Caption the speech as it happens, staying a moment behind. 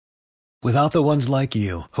Without the ones like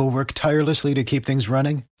you, who work tirelessly to keep things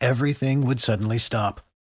running, everything would suddenly stop.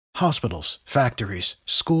 Hospitals, factories,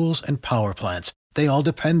 schools, and power plants, they all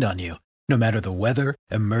depend on you. No matter the weather,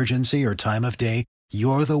 emergency, or time of day,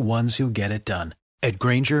 you're the ones who get it done. At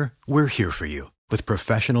Grainger, we're here for you with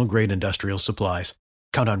professional-grade industrial supplies.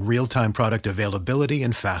 Count on real-time product availability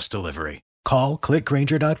and fast delivery. Call, click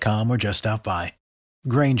Grainger.com, or just stop by.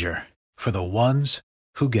 Grainger, for the ones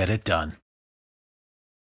who get it done.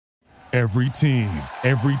 Every team,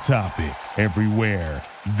 every topic, everywhere.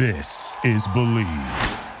 This is Believe.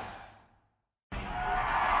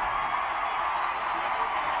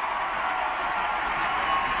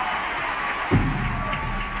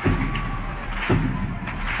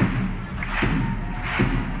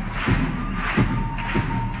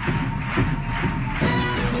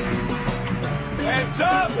 Hands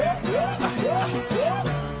up!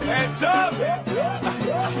 Hands up!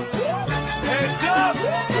 Hands up!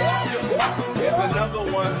 Here's another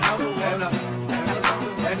one,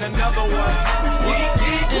 and another one.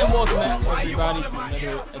 And welcome back, everybody, to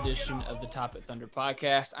another edition of the Top at Thunder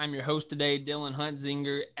podcast. I'm your host today, Dylan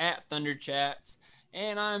Huntzinger at Thunder Chats,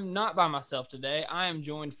 and I'm not by myself today. I am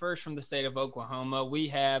joined first from the state of Oklahoma. We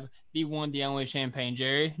have the one, the only Champagne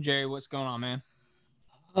Jerry. Jerry, what's going on, man?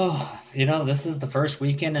 Oh, this is the first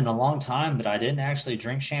weekend in a long time that I didn't actually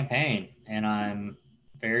drink champagne, and I'm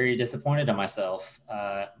very disappointed in myself.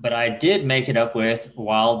 But I did make it up with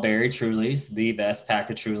Wild Berry Trulies, the best pack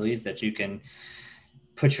of Trulies that you can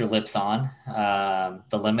put your lips on.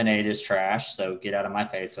 The lemonade is trash, so get out of my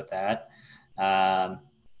face with that.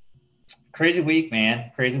 Crazy week,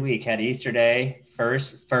 man. Crazy week. Had Easter day,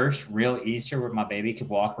 first real Easter where my baby could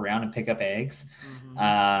walk around and pick up eggs,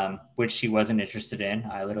 which she wasn't interested in.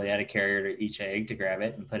 I literally had to carry her to each egg to grab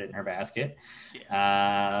it and put it in her basket.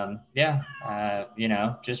 Yes.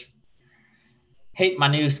 Just hate my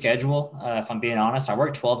new schedule. If I'm being honest, I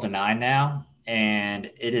work 12 to 9 now, and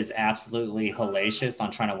it is absolutely hellacious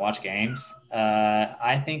on trying to watch games.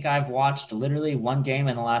 I think I've watched literally one game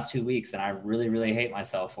in the last 2 weeks, and I really, really hate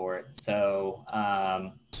myself for it. So,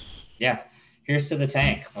 here's to the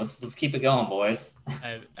tank. Let's keep it going, boys.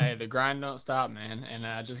 Hey, the grind don't stop, man. And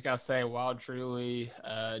I just got to say, Wild Truly,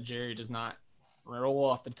 Jerry does not roll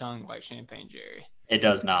off the tongue like Champagne Jerry. It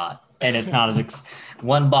does not. And it's not as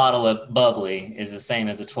one bottle of bubbly is the same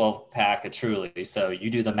as a 12-pack of Truly. So you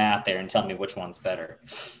do the math there and tell me which one's better.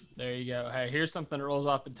 There you go. Hey, here's something that rolls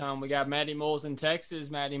off the tongue. We got Matty Moles in Texas.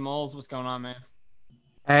 Matty Moles, what's going on, man?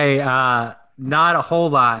 Hey, not a whole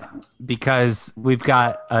lot, because we've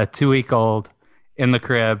got a 2-week-old in the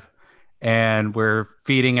crib and we're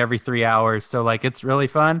feeding every 3 hours. So it's really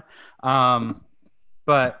fun.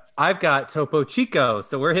 But I've got Topo Chico.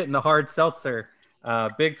 So we're hitting the hard seltzer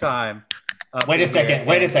big time. Wait a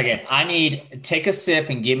second. Take a sip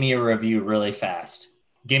and give me a review really fast.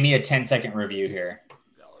 Give me a 10-second review here.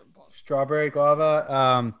 Strawberry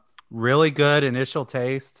guava. Really good initial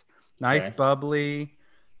taste. Nice, okay. Bubbly.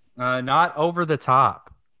 Not over the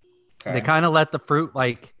top. Okay. They kind of let the fruit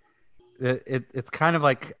it's kind of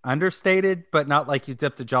understated, but not like you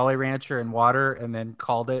dipped a Jolly Rancher in water and then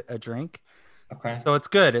called it a drink. Okay. So it's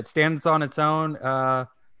good. It stands on its own.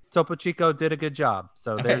 Topo Chico did a good job.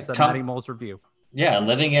 So there's a Matty Moles review. Yeah,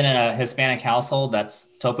 living in a Hispanic household,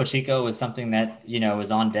 that's Topo Chico is something that,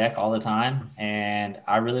 is on deck all the time. And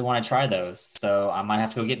I really want to try those. So I might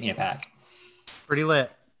have to go get me a pack. Pretty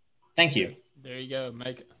lit. Thank you. There you go.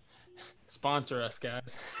 Sponsor us,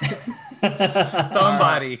 guys.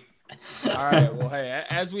 Somebody. All right. Well, hey,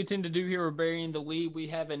 as we tend to do here, we're burying the lead. We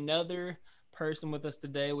have another person with us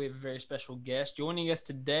today. We have a very special guest joining us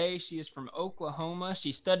today. She is from Oklahoma.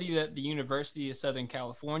 She studied at the University of Southern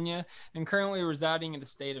California and currently residing in the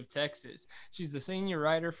state of Texas. She's the senior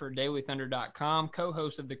writer for DailyThunder.com,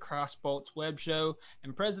 co-host of the Crossbolts web show,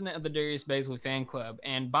 and president of the Darius Baisley fan club,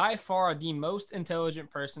 and by far the most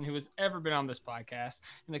intelligent person who has ever been on this podcast.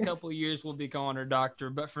 In a couple of years, we'll be calling her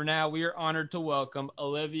doctor, but for now, we are honored to welcome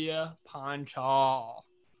Olivia Ponchal.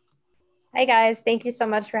 Hi, guys. Thank you so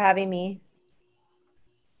much for having me.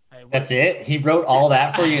 Hey, that's it? He wrote all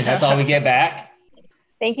that for you, and that's all we get back?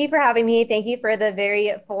 Thank you for having me. Thank you for the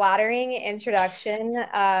very flattering introduction.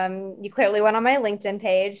 You clearly went on my LinkedIn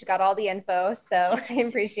page, got all the info, so I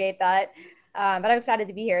appreciate that. But I'm excited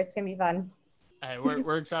to be here. It's going to be fun. Hey,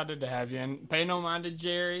 we're excited to have you. And pay no mind to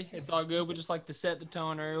Jerry. It's all good. We just like to set the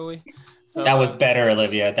tone early. So that was better,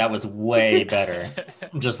 Olivia. That was way better.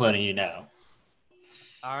 I'm just letting you know.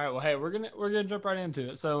 All right. Well, hey, we're gonna jump right into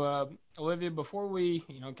it. So, Olivia, before we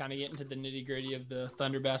kind of get into the nitty gritty of the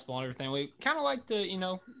Thunder basketball and everything, we kind of like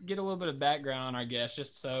to get a little bit of background on our guests,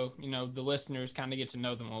 just so the listeners kind of get to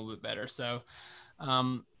know them a little bit better. So,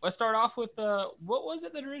 Let's start off with what was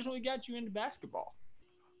it that originally got you into basketball?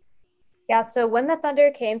 Yeah, so when the Thunder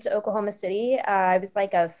came to Oklahoma City, I was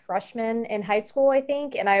like a freshman in high school, I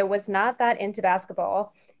think, and I was not that into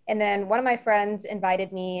basketball. And then one of my friends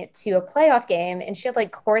invited me to a playoff game, and she had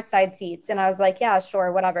like courtside seats. And I was like, yeah,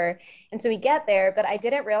 sure, whatever. And so we get there, but I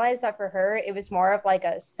didn't realize that for her, it was more of like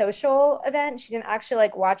a social event. She didn't actually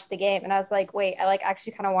like watch the game. And I was like, wait, I like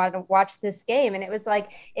actually kind of wanted to watch this game. And it was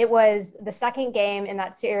like, it was the second game in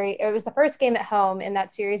that series. It was the first game at home in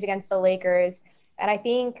that series against the Lakers. And I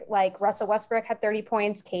think like Russell Westbrook had 30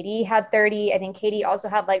 points, KD had 30. I think KD also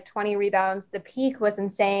had like 20 rebounds. The peak was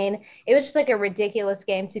insane. It was just like a ridiculous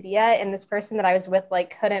game to be at. And this person that I was with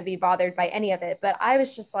like couldn't be bothered by any of it. But I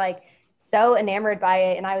was just like so enamored by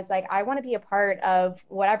it. And I was like, I want to be a part of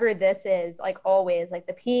whatever this is, like always, like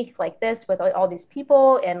the peak, like this with all these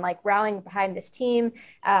people and like rallying behind this team.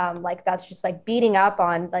 Like that's just like beating up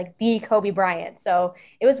on like the Kobe Bryant. So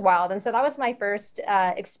it was wild. And so that was my first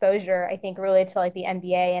exposure, I think, really to like the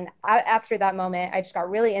NBA. And after that moment, I just got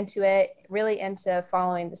really into it, really into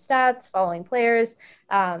following the stats, following players,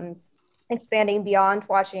 expanding beyond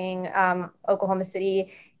watching Oklahoma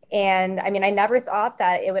City. And I mean, I never thought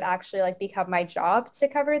that it would actually like become my job to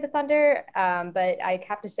cover the Thunder. But I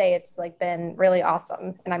have to say it's like been really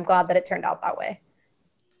awesome. And I'm glad that it turned out that way.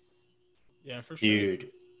 Yeah, for sure.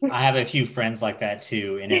 Dude, I have a few friends like that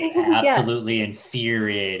too. And it's absolutely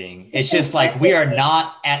infuriating. It's just like, we are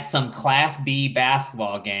not at some Class B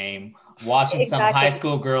basketball game watching some high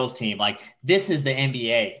school girls team. Like, this is the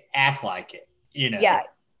NBA. Act like it, you know? Yeah,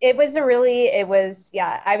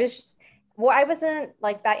 I wasn't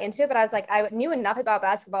like that into it, but I was like, I knew enough about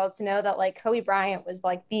basketball to know that like Kobe Bryant was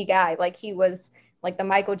like the guy, like he was like the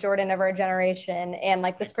Michael Jordan of our generation. And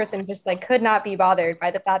like this person just like could not be bothered by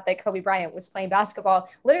the fact that Kobe Bryant was playing basketball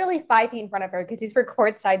literally 5 feet in front of her because these were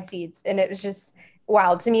courtside seats. And it was just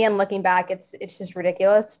wild to me. And looking back, it's just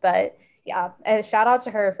ridiculous. But yeah, shout out to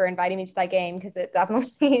her for inviting me to that game because it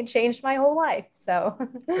definitely changed my whole life. So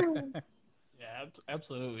yeah,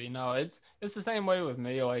 absolutely. No, it's the same way with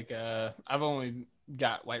me. Like I've only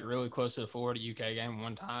got like really close to the Florida UK game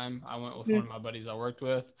one time. I went with one of my buddies I worked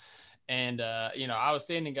with, and you know, I was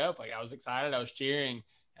standing up, like I was excited, I was cheering,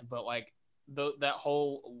 but like that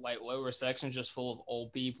whole like lower section is just full of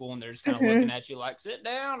old people, and they're just kind of looking at you like, sit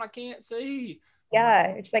down, I can't see. Yeah,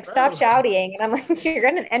 it's like, stop shouting. And I'm like, you're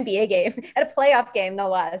in an NBA game, at a playoff game, no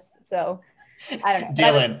less. So I don't know.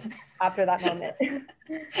 Dylan, after that moment.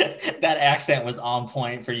 That accent was on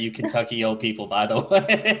point for you Kentucky old people, by the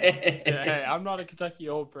way. Yeah, hey, I'm not a Kentucky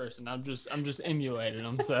old person. I'm just emulating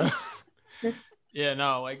them. So yeah,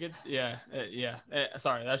 no, like it's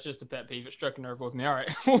sorry, that's just a pet peeve. It struck a nerve with me. All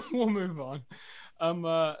right, we'll move on.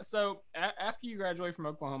 So after you graduated from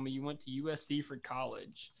Oklahoma, you went to USC for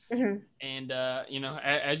college. And you know,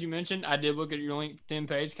 as you mentioned, I did look at your LinkedIn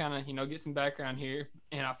page, kind of, you know, get some background here,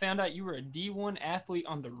 and I found out you were a D1 athlete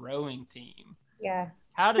on the rowing team. Yeah.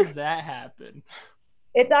 How does that happen?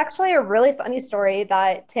 It's actually a really funny story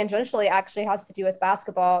that tangentially actually has to do with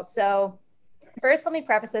basketball. So first, let me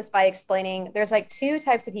preface this by explaining there's like 2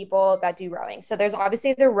 types of people that do rowing. So there's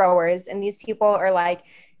obviously the rowers, and these people are like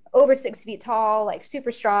over 6 feet tall, like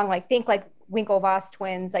super strong, like think like Winklevoss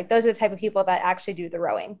twins. Like those are the type of people that actually do the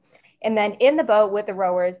rowing. And then in the boat with the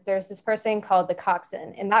rowers, there's this person called the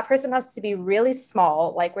coxswain. And that person has to be really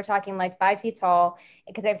small. Like we're talking like 5 feet tall,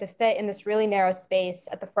 because they have to fit in this really narrow space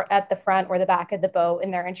at the front or the back of the boat.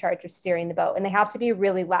 And they're in charge of steering the boat, and they have to be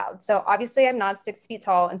really loud. So obviously I'm not 6 feet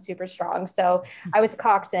tall and super strong. So I was a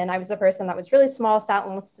coxswain. I was the person that was really small, sat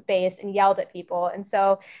in space and yelled at people. And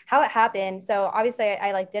so how it happened. So obviously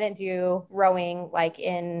I like didn't do rowing like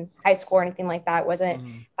in high school or anything like that. Wasn't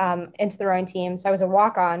into the rowing team. So I was a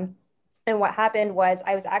walk-on. And what happened was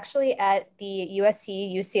I was actually at the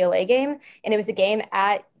USC UCLA game, and it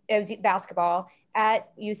was basketball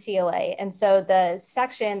at UCLA. And so the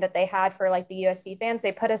section that they had for like the USC fans,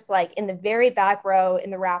 they put us like in the very back row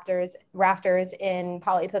in the rafters in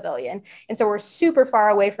Poly Pavilion. And so we're super far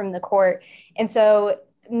away from the court. And so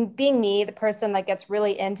being me, the person that gets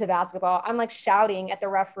really into basketball, I'm like shouting at the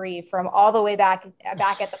referee from all the way back at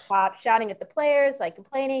the top, shouting at the players, like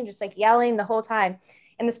complaining, just like yelling the whole time.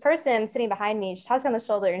 And this person sitting behind me, she taps me on the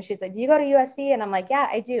shoulder and she's like, do you go to USC? And I'm like, yeah,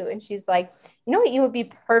 I do. And she's like, you know what, you would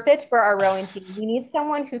be perfect for our rowing team. We need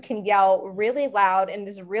someone who can yell really loud and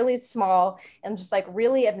is really small and just like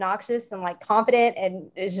really obnoxious and like confident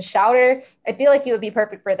and is a shouter. I feel like you would be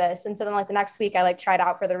perfect for this. And so then like the next week I like tried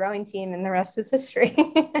out for the rowing team, and the rest is history.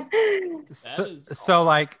 So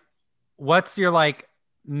like, what's your like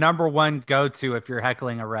number one go-to if you're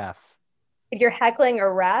heckling a ref? If you're heckling a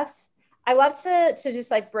ref, I love to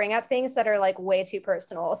just like bring up things that are like way too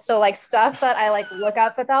personal. So like stuff that I like look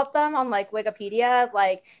up about them on like Wikipedia,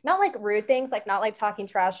 like not like rude things, like not like talking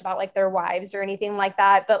trash about like their wives or anything like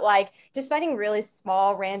that, but like just finding really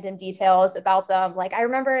small random details about them. Like I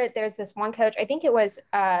remember there's this one coach, I think it was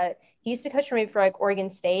he used to coach for me for like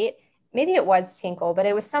Oregon State. Maybe it was Tinkle, but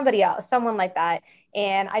it was somebody else, someone like that.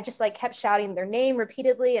 And I just like kept shouting their name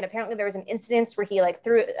repeatedly. And apparently there was an incident where he like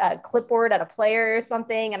threw a clipboard at a player or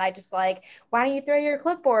something. And I just like, why don't you throw your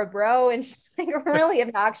clipboard, bro? And just like really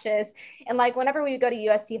obnoxious. And like whenever we would go to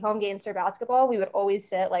USC home games for basketball, we would always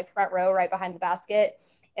sit like front row right behind the basket.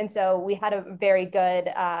 And so we had a very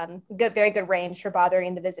very good range for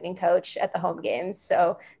bothering the visiting coach at the home games.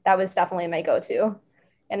 So that was definitely my go-to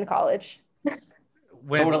in college.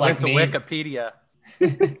 Sort of like to Wikipedia.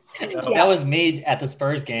 That was me at the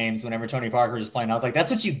Spurs games whenever Tony Parker was playing. I was like, that's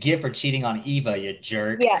what you get for cheating on Eva, you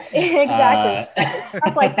jerk. Yeah, exactly.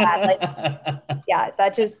 Stuff like that. Like, yeah,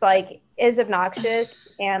 that just like is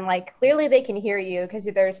obnoxious. And like clearly they can hear you because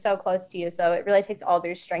they're so close to you. So it really takes all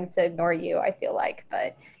their strength to ignore you, I feel like.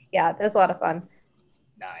 But yeah, that's a lot of fun.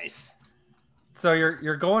 Nice. So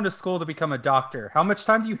you're going to school to become a doctor. How much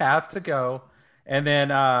time do you have to go? And then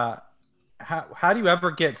how do you ever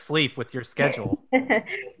get sleep with your schedule?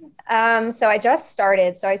 So I just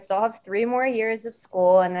started, so I still have 3 more years of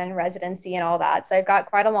school and then residency and all that. So I've got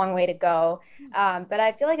quite a long way to go. But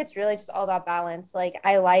I feel like it's really just all about balance. Like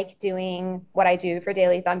I like doing what I do for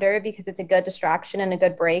Daily Thunder because it's a good distraction and a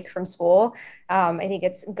good break from school. I think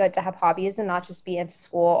it's good to have hobbies and not just be into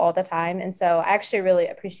school all the time. And so I actually really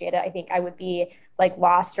appreciate it. I think I would be like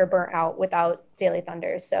lost or burnt out without Daily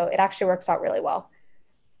Thunder. So it actually works out really well.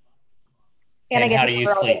 And how do you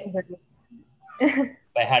sleep?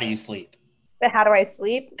 But how do you sleep? But how do I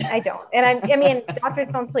sleep? I don't. And I mean,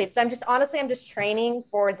 doctors don't sleep. So I'm just training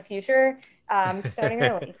for the future. Starting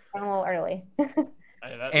early, a little early.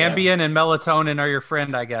 Ambien and melatonin are your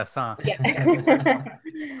friend, I guess, huh? Yeah.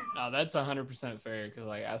 No, that's 100% fair. Cause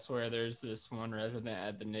like, I swear there's this one resident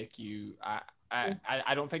at the NICU.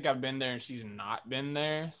 I don't think I've been there and she's not been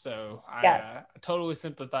there. So I totally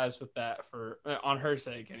sympathize with that on her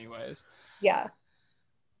sake anyways. Yeah.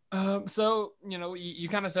 So, you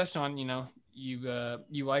kind of touched on, you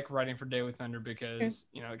like writing for Daily Thunder because,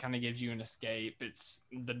 it kind of gives you an escape. It's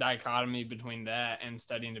the dichotomy between that and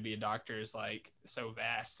studying to be a doctor is like so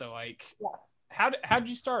vast. So like, how'd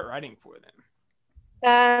you start writing for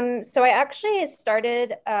them? So I actually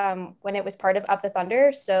started when it was part of Up the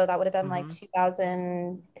Thunder. So that would have been like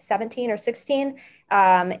 2017 or 16.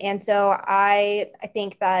 And so I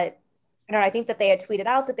think that I think that they had tweeted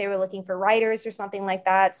out that they were looking for writers or something like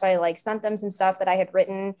that. So I like sent them some stuff that I had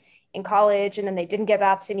written in college and then they didn't get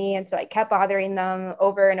back to me. And so I kept bothering them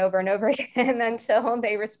over and over and over again until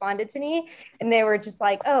they responded to me. And they were just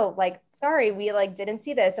like, oh, like, sorry, we like didn't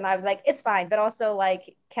see this. And I was like, it's fine. But also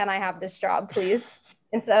like, can I have this job, please?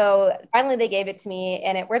 And so finally they gave it to me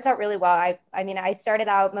and it worked out really well. I mean, I started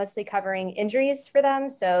out mostly covering injuries for them.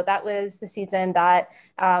 So that was the season that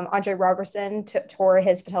Andre Robertson tore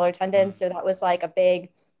his patellar tendon. So that was like a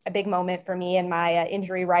big moment for me in my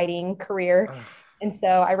injury writing career. And so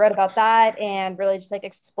I wrote about that and really just like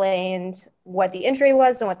explained what the injury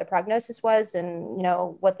was and what the prognosis was and,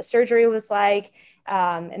 what the surgery was like.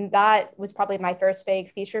 And that was probably my first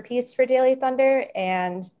big feature piece for Daily Thunder.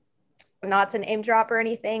 And not to name drop or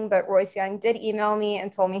anything, but Royce Young did email me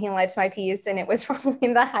and told me he liked my piece and it was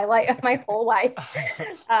probably the highlight of my whole life.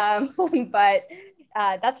 But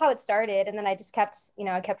that's how it started. And then I just kept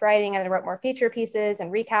writing and I wrote more feature pieces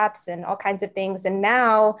and recaps and all kinds of things. And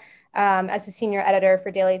now as a senior editor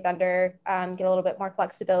for Daily Thunder, get a little bit more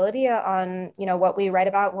flexibility on, what we write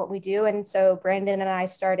about, what we do. And so Brandon and I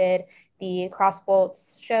started the Cross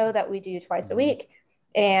Bolts show that we do twice a week.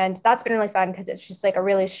 And that's been really fun because it's just like a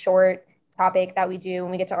really short topic that we do when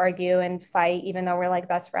we get to argue and fight, even though we're like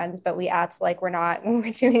best friends, but we act like we're not when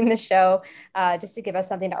we're doing the show, just to give us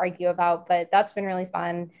something to argue about. But that's been really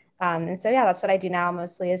fun. And so, yeah, that's what I do now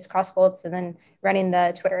mostly is Cross Bolts and then running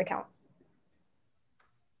the Twitter account.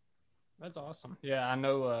 That's awesome. Yeah, I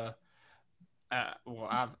know.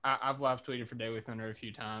 I've live tweeted for Daily Thunder a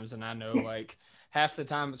few times, and I know like half the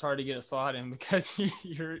time it's hard to get a slot in because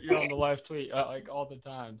you're on the live tweet like all the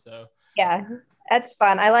time. So yeah, that's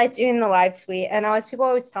fun. I like doing the live tweet, and people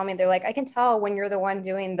always tell me they're like, I can tell when you're the one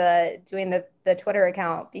doing the Twitter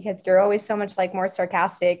account because you're always so much like more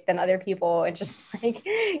sarcastic than other people and just like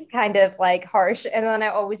kind of like harsh. And then I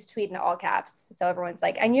always tweet in all caps, so everyone's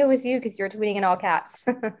like, I knew it was you because you're tweeting in all caps.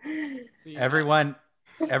 See, everyone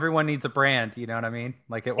needs a brand, you know what I mean?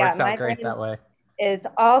 Like it works out great that way. It's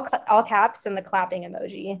all caps and the clapping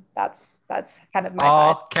emoji. That's kind of my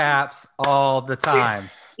all vibe. caps all the time.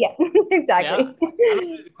 Yeah, exactly. Yeah, I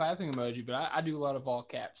don't do the clapping emoji, but I do a lot of all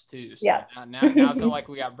caps too. So Yeah. now I feel like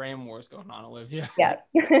we got brain wars going on, Olivia. Yeah.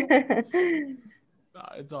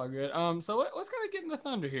 It's all good. So let's kind of get into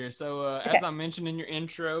Thunder here. So Okay. as I mentioned in your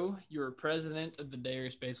intro, you're president of the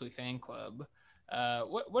Darius Bazley fan club.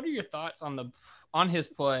 What are your thoughts on his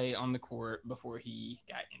play on the court before he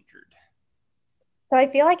got injured? So I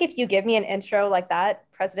feel like if you give me an intro like that,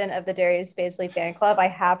 president of the Darius Bazley fan club, I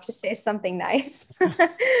have to say something nice. You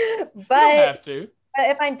don't have to. But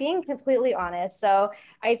if I'm being completely honest, so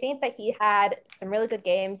I think that he had some really good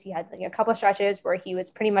games. He had a couple of stretches where he was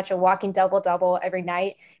pretty much a walking double-double every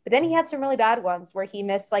night. But then he had some really bad ones where he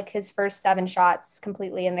missed like his first 7 shots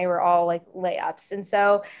completely and they were all like layups. And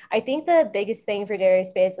so I think the biggest thing for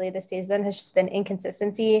Darius Bazley this season has just been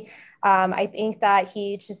inconsistency. I think that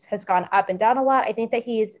he just has gone up and down a lot. I think that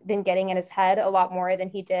he's been getting in his head a lot more than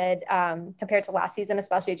he did compared to last season,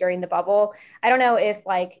 especially during the bubble. I don't know if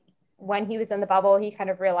like when he was in the bubble, he kind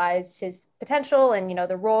of realized his potential and,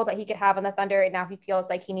 the role that he could have on the Thunder. And now he feels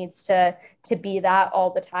like he needs to be that all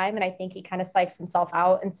the time. And I think he kind of psychs himself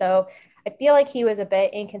out. And so I feel like he was a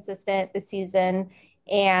bit inconsistent this season.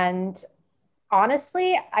 And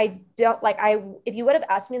honestly, if you would have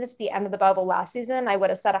asked me this at the end of the bubble last season, I would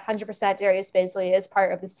have said 100% Darius Bazley is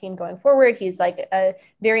part of this team going forward. He's like a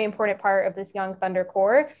very important part of this young Thunder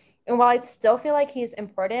core. And while I still feel like he's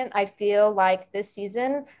important, I feel like this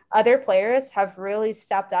season, other players have really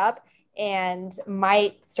stepped up and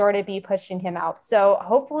might sort of be pushing him out. So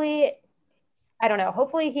hopefully, I don't know,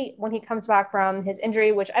 hopefully when he comes back from his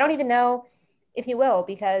injury, which I don't even know if he will,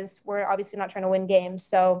 because we're obviously not trying to win games.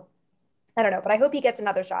 So I don't know, but I hope he gets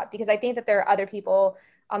another shot because I think that there are other people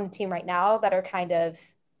on the team right now that are kind of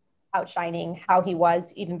outshining how he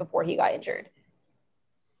was even before he got injured.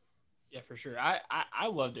 Yeah, for sure. I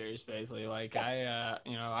love Darius Bazley. Like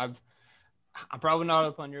I'm probably not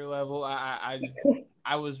up on your level. I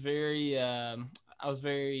was very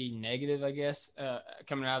negative, I guess,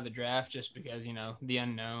 coming out of the draft just because, the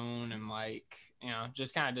unknown and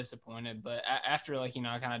just kind of disappointed. But after I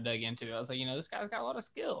kind of dug into it, I was like, this guy's got a lot of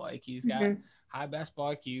skill. Like he's got high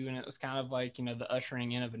basketball IQ, and it was kind of like, the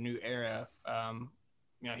ushering in of a new era.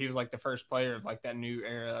 He was like the first player of like that new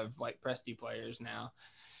era of like Presti players now.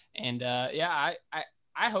 And I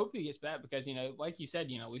hope he gets back because, like you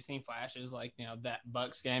said, we've seen flashes like, that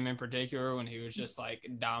Bucks game in particular when he was just like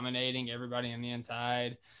dominating everybody on the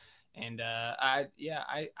inside. And I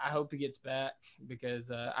hope he gets back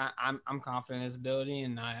because I'm confident in his ability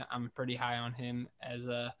and I'm pretty high on him as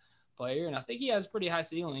a player. And I think he has a pretty high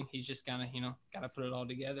ceiling. He's just kind of, got to put it all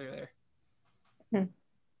together there.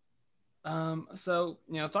 So,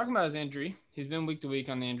 talking about his injury, he's been week to week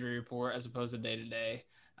on the injury report as opposed to day to day.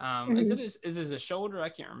 Is it a shoulder? I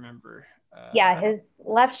can't remember. His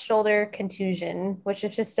left shoulder contusion, which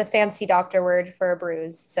is just a fancy doctor word for a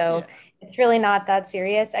bruise. So It's really not that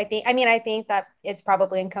serious. I think that it's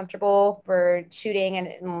probably uncomfortable for shooting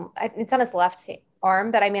and it's on his left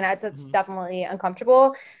arm, but it's definitely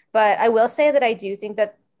uncomfortable. But I will say that I do think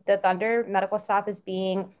that the Thunder medical staff is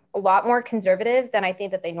being a lot more conservative than I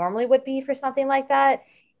think that they normally would be for something like that.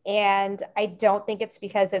 And I don't think it's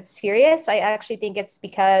because it's serious. I actually think it's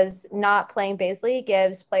because not playing Bazley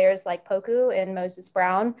gives players like Poku and Moses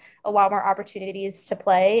Brown a lot more opportunities to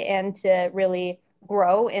play and to really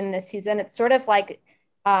grow in this season. It's sort of like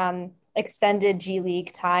extended G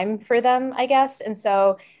League time for them, I guess. And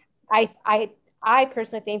so I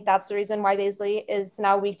personally think that's the reason why Bazley is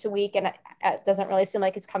now week to week, and it doesn't really seem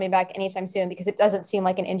like it's coming back anytime soon because it doesn't seem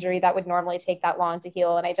like an injury that would normally take that long to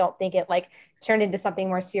heal. And I don't think it turned into something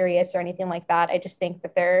more serious or anything like that. I just think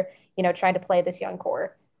that they're, trying to play this young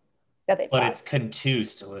core that they've got. It's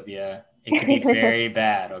contused, Olivia. It could be very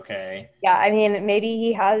bad. Okay. Yeah. Maybe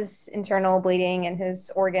he has internal bleeding in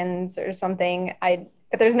his organs or something.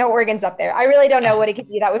 But there's no organs up there. I really don't know what it could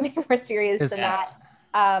be that would be more serious than that.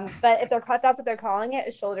 But if that's what they're calling it,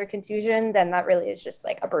 a shoulder contusion, then that really is just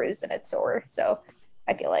like a bruise and it's sore. So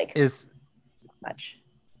I feel like it's not much.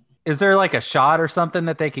 Is there like a shot or something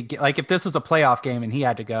that they could get? Like if this was a playoff game and he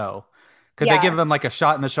had to go, could they give him like a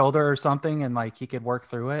shot in the shoulder or something and like he could work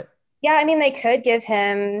through it? Yeah, they could give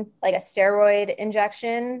him like a steroid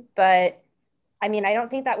injection, but I don't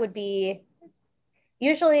think that would be.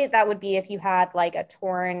 Usually that would be if you had like a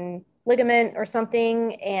torn ligament or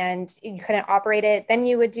something and you couldn't operate it, then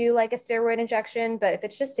you would do like a steroid injection. But if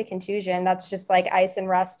it's just a contusion, that's just like ice and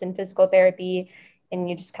rest and physical therapy, and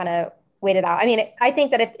you just kind of wait it out. I think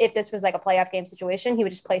that if this was like a playoff game situation, he would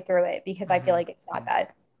just play through it because I feel like it's not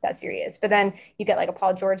that that serious. But then you get like a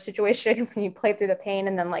Paul George situation when you play through the pain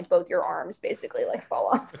and then like both your arms basically like fall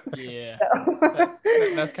off. Yeah. So.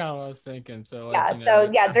 That's kind of what I was thinking. So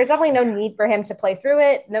like, yeah, there's definitely no need for him to play through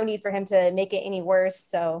it. No need for him to make it any worse.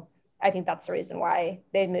 So I think that's the reason why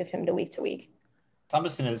they moved him to week. So I'm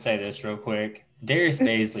just going to say this real quick. Darius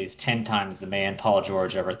Baisley's 10 times the man Paul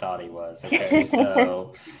George ever thought he was. Okay,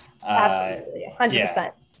 so absolutely,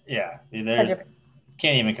 100%. Yeah, there's 100%.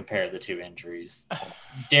 Can't even compare the two injuries.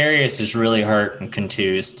 Darius is really hurt and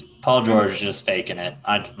contused. Paul George is just faking it.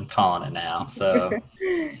 I'm calling it now. So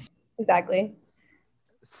exactly.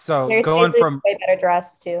 So Darius going Baisley's from way better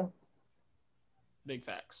dressed too. Big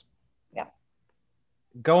facts. Yeah.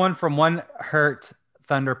 Going from one hurt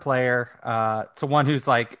Thunder player to one who's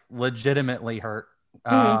like legitimately hurt.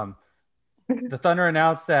 The Thunder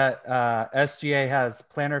announced that SGA has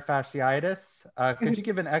plantar fasciitis. Could you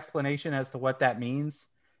give an explanation as to what that means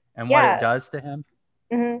and what it does to him?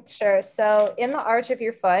 Sure. So in the arch of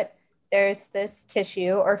your foot, there's this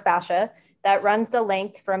tissue or fascia that runs the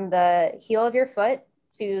length from the heel of your foot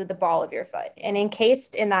to the ball of your foot. And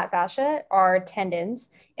encased in that fascia are tendons.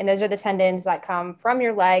 And those are the tendons that come from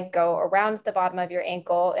your leg, go around the bottom of your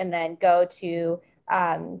ankle, and then go to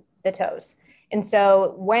the toes. And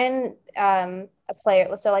so when a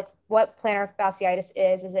player, so like what plantar fasciitis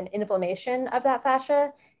is an inflammation of that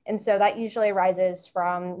fascia. And so that usually arises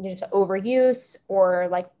from just overuse or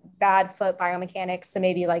like bad foot biomechanics. So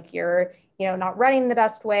maybe like you're, not running the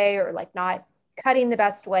best way or like not cutting the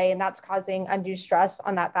best way, and that's causing undue stress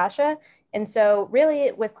on that fascia. And so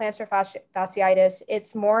really with plantar fasciitis,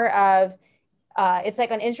 it's more of, it's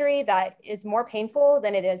like an injury that is more painful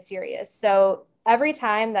than it is serious. So every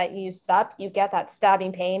time that you sup, you get that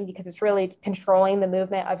stabbing pain because it's really controlling the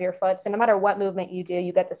movement of your foot. So no matter what movement you do,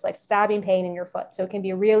 you get this like stabbing pain in your foot. So it can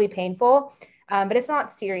be really painful, but it's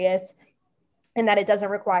not serious in that it doesn't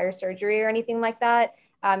require surgery or anything like that.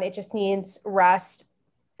 It just needs rest,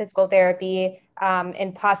 physical therapy,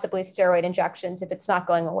 and possibly steroid injections if it's not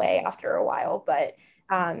going away after a while. But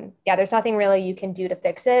there's nothing really you can do to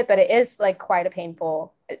fix it, but it is like quite a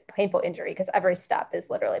painful injury because every step is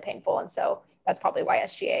literally painful. And so that's probably why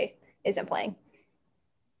SGA isn't playing.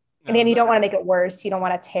 And then you don't want to make it worse. You don't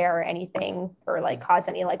want to tear anything or like cause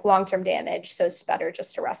any like long-term damage. So it's better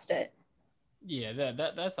just to rest it. Yeah,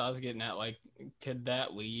 that's what I was getting at. Like, could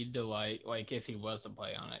that lead to like if he was to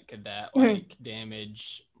play on it, could that like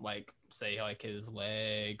damage like say like his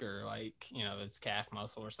leg or like his calf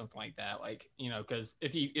muscle or something like that? Like because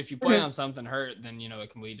if you play on something hurt, then it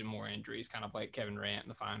can lead to more injuries, kind of like Kevin Durant in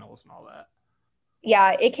the finals and all that.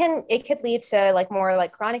 Yeah, it could lead to like more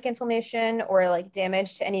like chronic inflammation or like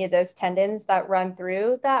damage to any of those tendons that run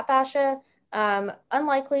through that fascia.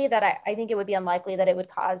 Unlikely that I think it would be unlikely that it would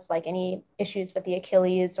cause like any issues with the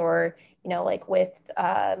Achilles or, like with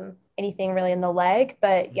anything really in the leg.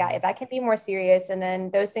 But yeah, that can be more serious. And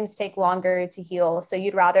then those things take longer to heal. So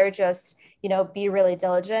you'd rather just, be really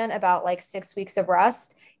diligent about like 6 weeks of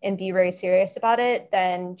rest and be very serious about it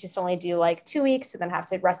than just only do like 2 weeks and then have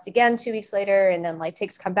to rest again 2 weeks later and then like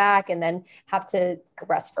come back and then have to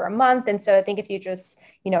rest for a month. And so I think if you just,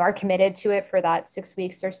 are committed to it for that 6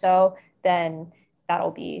 weeks or so, then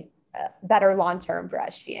that'll be better long-term for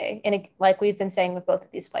SGA. And like we've been saying with both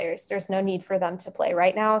of these players, there's no need for them to play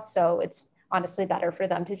right now. So it's honestly better for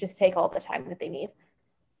them to just take all the time that they need.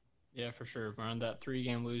 Yeah, for sure. We're on that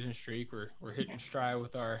 3-game losing streak. We're hitting stride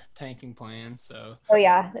with our tanking plan. So. Oh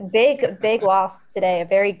yeah, big loss today. A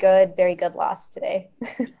very good loss today.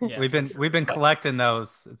 Yeah, we've been collecting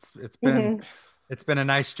those. It's been a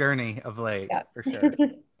nice journey of late, for sure.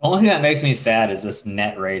 The only thing that makes me sad is this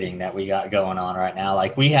net rating that we got going on right now.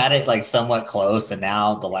 Like we had it like somewhat close, and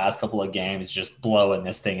now the last couple of games just blowing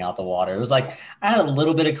this thing out the water. It was like I had a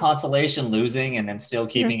little bit of consolation losing and then still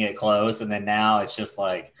keeping it close, and then now it's just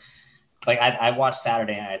like I watched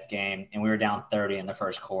Saturday night's game and we were down 30 in the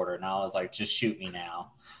first quarter, and I was like, just shoot me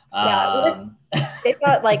now. They've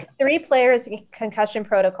got like 3 players in concussion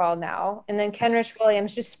protocol now, and then Kenrich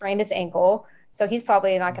Williams just sprained his ankle. So he's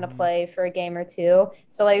probably not going to play for a game or 2.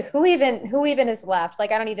 So like who even is left?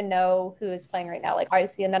 Like I don't even know who is playing right now. Like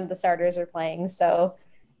obviously none of the starters are playing. So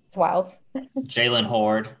it's wild. Jalen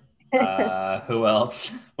Horde. Who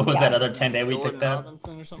else? What was that other 10-day we Jordan picked up?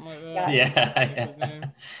 Robinson or something like that. Yeah.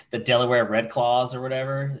 The Delaware Red Claws or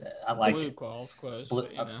whatever. I like Blue Claws, close. Blue,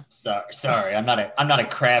 but, sorry. I'm not a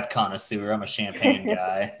crab connoisseur. I'm a champagne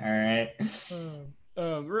guy. All right.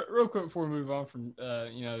 Real quick before we move on from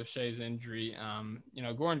Shai's injury,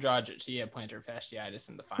 Goran Dragic, he had plantar fasciitis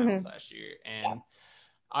in the finals last year, and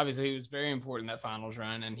obviously it was very important that finals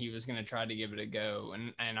run, and he was going to try to give it a go.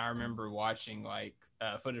 And I remember watching like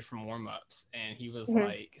footage from warmups, and he was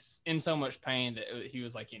like in so much pain that he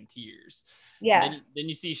was like in tears. Yeah. Then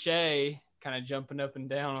you see Shea kind of jumping up and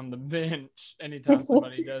down on the bench anytime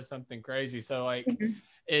somebody does something crazy. So like,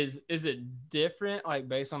 is it different like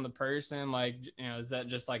based on the person? Like, you know, is that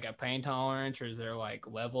just like a pain tolerance, or is there like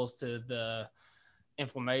levels to the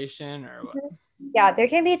inflammation or what? Yeah, there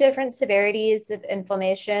can be different severities of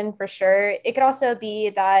inflammation for sure. It could also be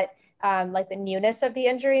that like the newness of the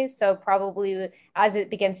injury. So probably as it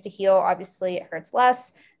begins to heal, obviously it hurts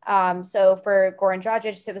less. So for Goran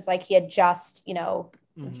Dragic, it was like he had just, you know,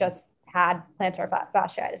 just had plantar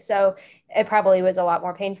fasciitis. So it probably was a lot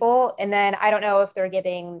more painful. And then I don't know if they're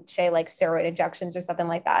giving Shea like steroid injections or something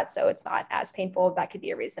like that, so it's not as painful. That could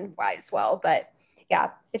be a reason why as well. But yeah,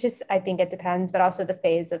 it just, I think it depends, but also the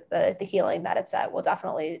phase of the healing that it's at will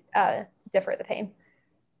definitely differ the pain.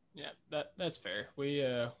 Yeah, that's fair. We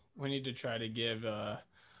need to try to give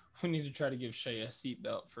Shea a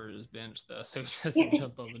seatbelt for his bench though, so he doesn't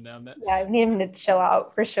jump up and down that. Yeah, we need him to chill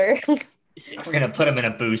out for sure. We're gonna put him in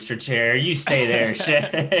a booster chair. You stay there, Shea.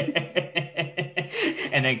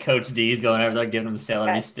 And then Coach D's going over there giving him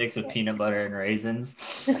celery sticks with peanut butter and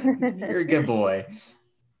raisins. You're a good boy.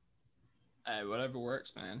 Hey, whatever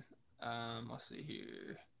works, man. Let's see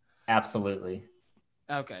here. Absolutely.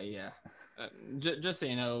 Okay, yeah. Just so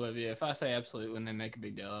you know, Olivia, if I say absolute when they make a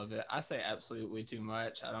big deal of it, I say absolutely too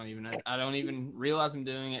much. I don't even realize I'm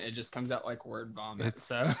doing it. It just comes out like word vomit.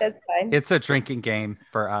 So that's fine. It's a drinking game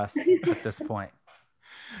for us at this point.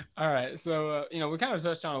 All right. So, you know, we kind of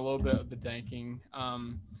touched on a little bit of the tanking.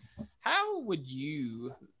 How would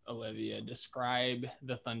you, Olivia, describe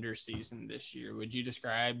the Thunder season this year? Would you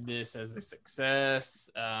describe this as a success?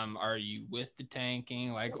 Are you with the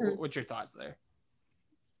tanking? Like, what's your thoughts there?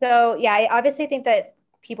 So, yeah, I obviously think that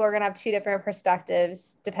people are going to have two different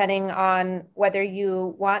perspectives depending on whether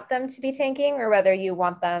you want them to be tanking or whether you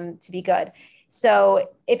want them to be good. So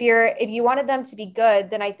if you wanted them to be good,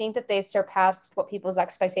 then I think that they surpassed what people's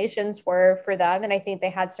expectations were for them. And I think they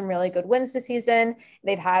had some really good wins this season.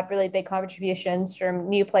 They've had really big contributions from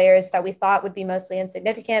new players that we thought would be mostly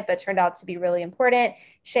insignificant, but turned out to be really important.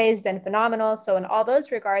 Shea's been phenomenal. So in all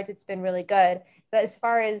those regards, it's been really good. But as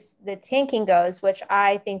far as the tanking goes, which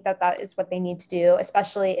I think that is what they need to do,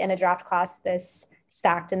 especially in a draft class this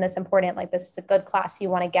stacked and that's important, like this is a good class, you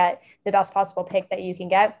want to get the best possible pick that you can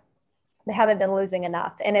get. They haven't been losing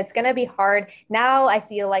enough, and it's going to be hard. Now I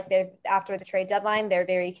feel like after the trade deadline, they're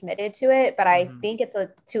very committed to it, but I think it's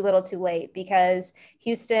too little too late because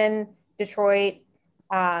Houston, Detroit,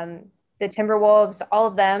 the Timberwolves, all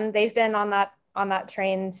of them, they've been on that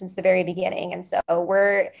train since the very beginning. And so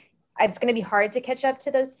it's going to be hard to catch up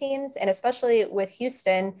to those teams. And especially with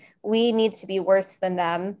Houston, we need to be worse than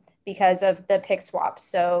them because of the pick swaps.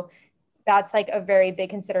 So that's like a very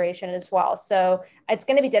big consideration as well. So it's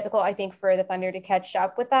going to be difficult, I think, for the Thunder to catch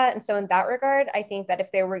up with that. And so in that regard, I think that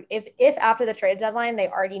if after the trade deadline, they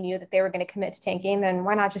already knew that they were going to commit to tanking, then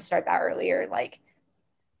why not just start that earlier, like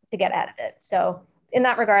to get ahead of it. So in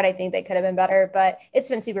that regard, I think they could have been better, but it's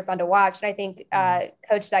been super fun to watch. And I think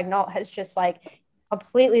Coach Daigneault has just like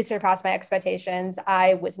completely surpassed my expectations.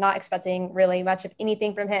 I was not expecting really much of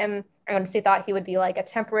anything from him. I honestly thought he would be like a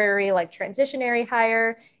temporary, like transitionary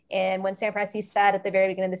hire. And when Sam Presti said at the very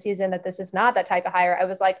beginning of the season that this is not that type of hire, I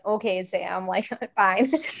was like, okay, Sam, like,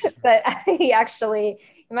 fine. But he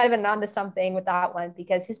might have been onto something with that one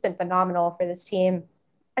because he's been phenomenal for this team,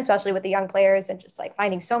 especially with the young players and just like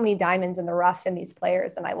finding so many diamonds in the rough in these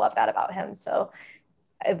players. And I love that about him. So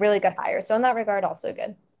a really good hire. So in that regard, also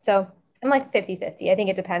good. So I'm like 50-50. I think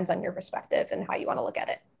it depends on your perspective and how you want to look at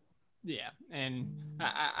it. Yeah, and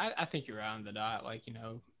I think you're right on the dot. Like, you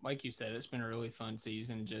know, like you said, it's been a really fun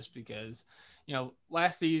season just because, you know,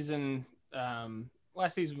 last season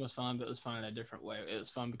was fun, but it was fun in a different way. It was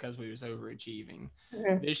fun because we was overachieving.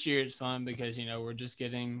 This year it's fun because, you know, we're just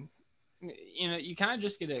getting, you know, you kind of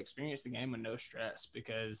just get to experience the game with no stress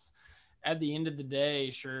because at the end of the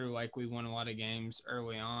day, sure, like we won a lot of games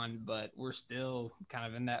early on, but we're still kind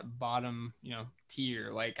of in that bottom, you know,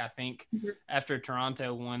 tier. Like I think after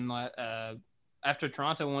Toronto won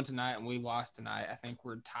tonight and we lost tonight, I think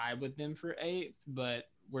we're tied with them for 8th, but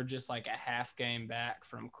we're just like a half game back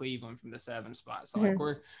from Cleveland from the 7th spot. So like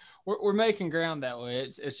we're making ground that way.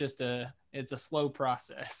 It's just it's a slow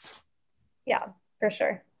process. Yeah, for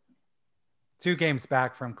sure. 2 games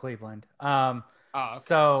back from Cleveland. Okay.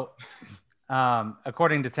 So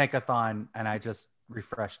according to Tankathon, and I just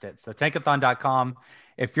refreshed it. So tankathon.com,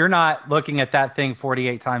 if you're not looking at that thing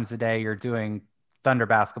 48 times a day, you're doing Thunder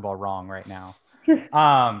basketball wrong right now.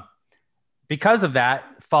 because of that,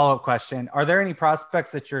 follow-up question: are there any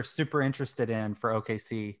prospects that you're super interested in for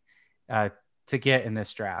OKC to get in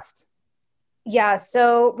this draft? Yeah.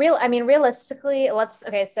 So realistically,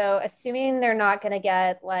 so assuming they're not going to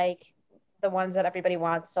get like the ones that everybody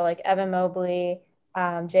wants. So like Evan Mobley,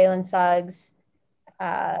 Jalen Suggs,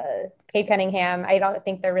 Cade Cunningham. I don't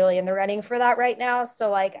think they're really in the running for that right now.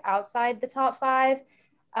 So like outside the top 5, okay,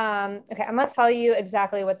 I'm going to tell you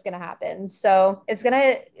exactly what's going to happen. So they're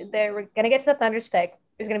going to get to the Thunder's pick.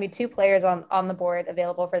 There's going to be 2 players on the board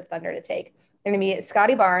available for the Thunder to take. They're going to be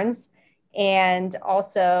Scotty Barnes and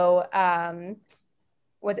also,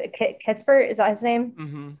 Kispert, is that his name?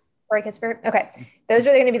 Mm-hmm. Corey Kispert. Okay. Those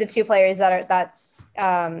are going to be the 2 players that's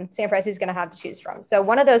Sam Presti's going to have to choose from. So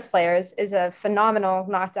one of those players is a phenomenal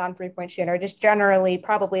knockdown 3-point shooter, just generally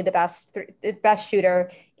probably the best shooter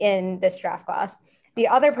in this draft class. The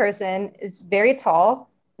other person is very tall,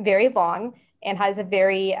 very long, and has a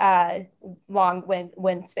very long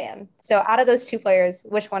wingspan. So out of those 2 players,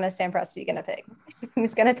 which one is Sam Presti going to pick?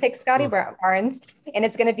 He's going to pick Scotty Barnes, and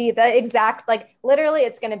it's going to be the exact, like literally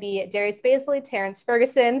it's going to be Darius Bazley, Terrence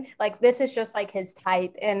Ferguson. Like this is just like his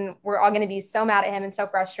type. And we're all going to be so mad at him and so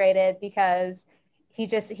frustrated because he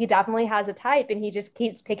definitely has a type, and he just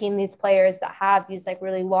keeps picking these players that have these like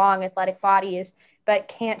really long athletic bodies, but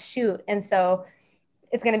can't shoot. And so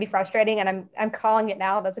it's going to be frustrating, and I'm calling it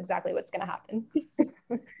now. That's exactly what's going to happen.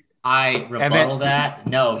 I rebuttal that.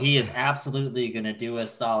 No, he is absolutely going to do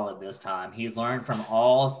us solid this time. He's learned from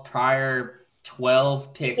all prior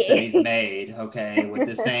 12 picks that he's made, okay, with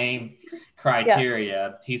the same criteria.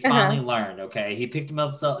 Yeah. He's finally learned, okay. He picked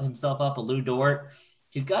himself up a Lou Dort.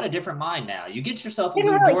 He's got a different mind now. You get yourself a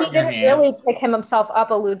Lou Dort in your hands. He didn't really pick himself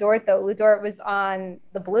up a Lou Dort, though. Lou Dort was on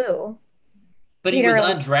the blue. But he was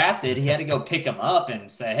undrafted. He had to go pick him up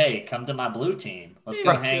and say, hey, come to my blue team. Let's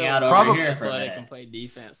go hang out over here for a minute. He can play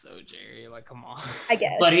defense, though, Jerry. Like, come on. I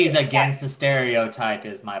guess. But he's against the stereotype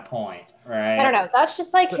is my point, right? I don't know. That's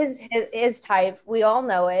just like his type. We all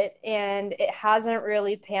know it. And it hasn't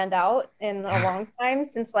really panned out in a long time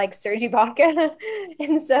since, like, Serge Ibaka.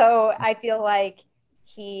 And so I feel like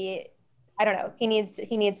he needs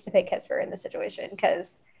to pick Kispert in this situation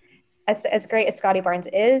because as great as Scotty Barnes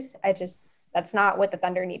is, that's not what the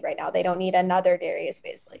Thunder need right now. They don't need another Darius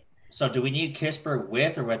Bazley. So do we need Kispert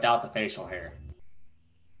with or without the facial hair?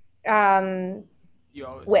 You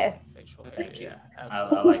always with. Facial hair. Thank you.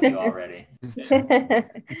 I like you already.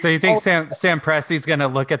 So you think Sam Presti's going to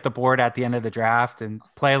look at the board at the end of the draft and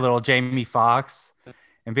play a little Jamie Foxx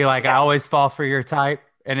and be like, I always fall for your type.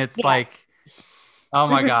 And it's like, oh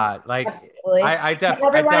my God. Like I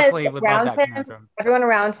definitely would love that conundrum. Everyone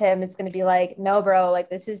around him is going to be like, no, bro, like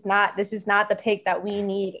this is not the pick that we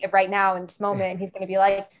need right now in this moment. And he's going to be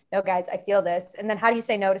like, no, guys, I feel this. And then how do you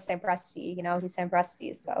say no to Sam Presti? You know, he's Sam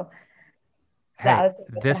Presti. So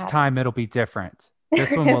this time it'll be different.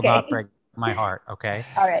 This one will not break my heart. Okay.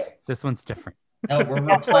 All right. This one's different. No, we're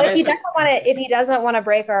well, if he doesn't want to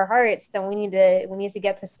break our hearts, then we need to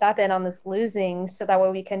get to step in on this losing so that way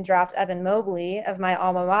we can draft Evan Mobley of my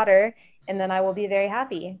alma mater, and then I will be very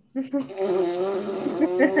happy.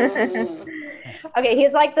 Okay,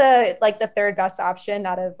 he's like the third best option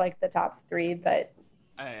out of like the top 3, but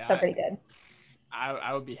that's pretty good.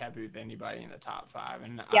 I would be happy with anybody in the top 5,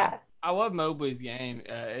 and yeah, I love Mobley's game.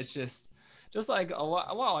 It's just like a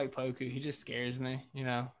lot like Poku, he just scares me, you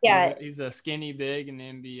know. Yeah, he's a skinny big in the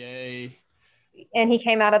NBA, and he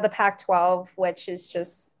came out of the Pac-12, which is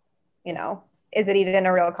just, you know, is it even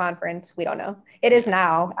a real conference? We don't know. It is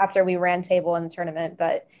now after we ran table in the tournament,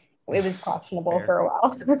 but it was questionable for a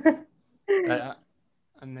while.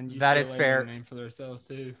 And then that is fair. Name for themselves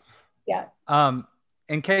too. Yeah.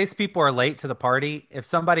 In case people are late to the party, if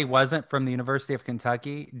somebody wasn't from the University of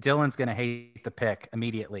Kentucky, Dylan's going to hate the pick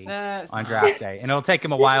immediately on draft day. And it'll take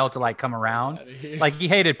him a while to like come around. Like he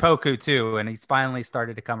hated Poku too. And he's finally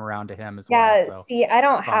started to come around to him as well. Yeah, so. See, I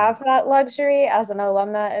don't have that luxury as an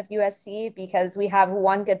alumna of USC because we have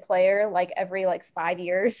one good player like every like 5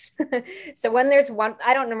 years. So when there's one,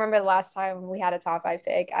 I don't remember the last time we had a top 5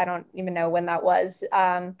 pick. I don't even know when that was.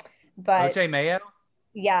 But OJ Mayo?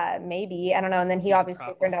 Yeah, maybe. I don't know. And then he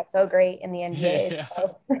obviously turned out so great in the NBA. Yeah.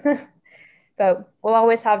 So. But we'll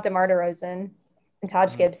always have DeMar DeRozan and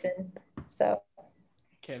Taj Gibson. So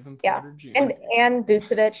Kevin Porter Jr. And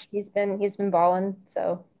Vucevic. He's been balling.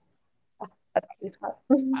 So that's what we've got.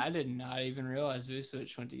 I did not even realize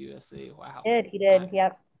Vucevic went to USC. Wow. He did.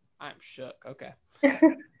 Yep. I'm shook. Okay.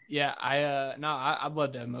 Yeah, I'd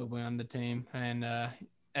love to have Mobley on the team. And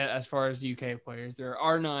as far as UK players, there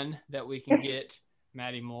are none that we can get.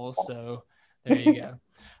 Matty Moles, so there you go.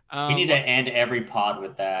 We need to end every pod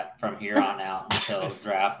with that from here on out until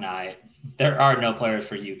draft night. There are no players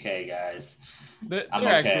for UK, guys. There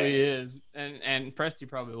actually is, and Presty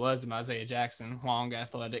probably was him. Isaiah Jackson, long,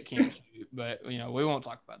 athletic, can't shoot, but we won't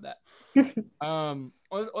talk about that.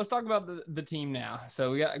 Let's talk about the team now.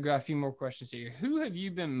 So we got a few more questions here. Who have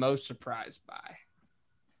you been most surprised by?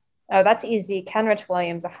 Oh, that's easy. Kenrich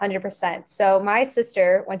Williams, 100%. So my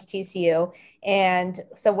sister went to TCU. And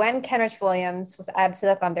so when Kenrich Williams was added to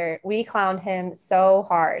the Thunder, we clowned him so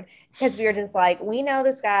hard because we were just like, we know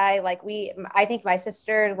this guy. Like I think my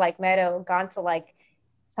sister like might have gone to like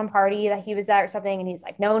some party that he was at or something. And he's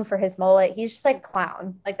like known for his mullet. He's just like a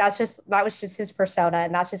clown. Like that was just his persona.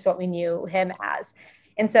 And that's just what we knew him as.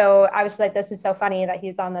 And so I was just like, this is so funny that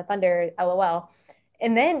he's on the Thunder, LOL.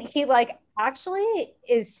 And then he like actually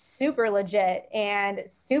is super legit and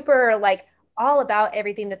super like all about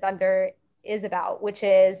everything the Thunder is about, which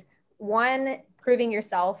is 1, proving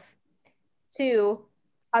yourself, 2,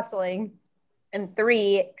 hustling, and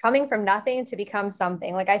 3, coming from nothing to become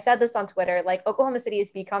something. Like I said this on Twitter, like Oklahoma City is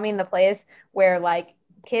becoming the place where like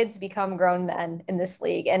kids become grown men in this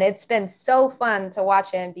league. And it's been so fun to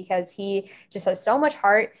watch him because he just has so much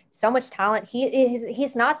heart, so much talent.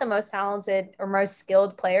 He's not the most talented or most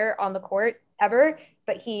skilled player on the court ever,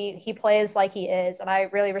 but he plays like he is. And I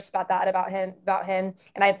really respect that about him.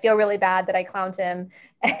 And I feel really bad that I clowned him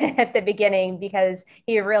at the beginning because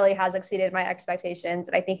he really has exceeded my expectations.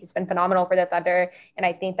 And I think he's been phenomenal for the Thunder. And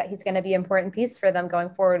I think that he's going to be an important piece for them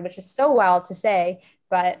going forward, which is so wild to say,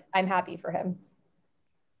 but I'm happy for him.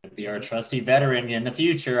 Be our trusty veteran in the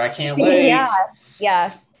future. I can't wait. Yeah.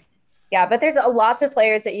 But there's lots of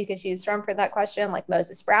players that you could choose from for that question. Like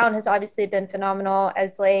Moses Brown has obviously been phenomenal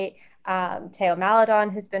as late. Teo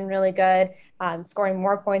Maladon has been really good, scoring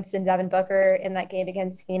more points than Devin Booker in that game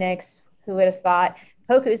against Phoenix. Who would have thought?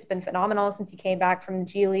 Poku's been phenomenal since he came back from the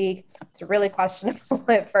G League. It's really questionable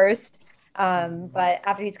at first. But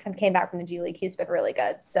after he's came back from the G League, he's been really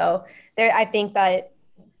good. So I think that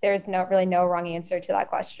there's no wrong answer to that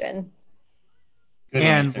question. Good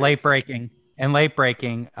answer. Late breaking.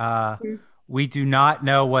 We do not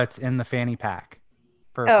know what's in the fanny pack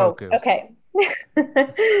for Poku. Okay.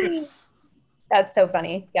 That's so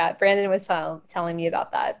funny. Yeah, Brandon was telling me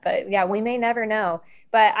about that. But yeah, we may never know.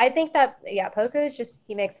 But I think that, Poku is just,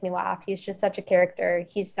 he makes me laugh. He's just such a character.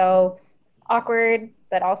 He's so awkward,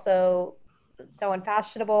 but also so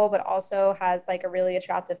unfashionable, but also has like a really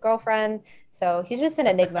attractive girlfriend. So he's just an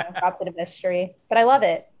enigma, wrapped in a mystery. But I love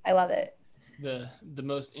it. It's the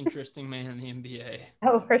most interesting man in the NBA.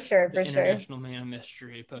 Oh, for sure, International man of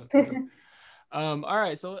mystery, Poku. All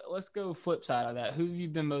right, so let's go flip side of that. Who have you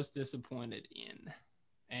been most disappointed in?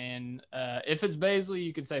 And if it's Bazley,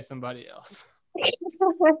 you can say somebody else.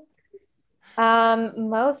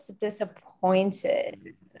 Most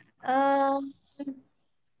disappointed.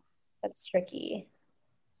 That's tricky.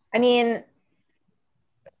 I mean,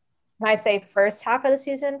 I'd say first half of the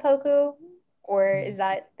season, Poku, or is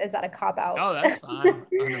that a cop out? Oh, that's fine.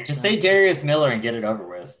 Just say Darius Miller and get it over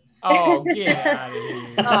with. Oh, get out of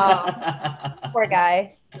here. Oh, poor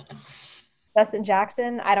guy. Justin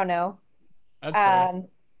Jackson, I don't know. That's fair.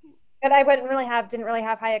 But I didn't really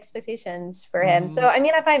have high expectations for him. So, I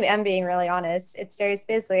mean, if I'm being really honest, it's Darius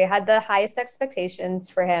Bazley. I had the highest expectations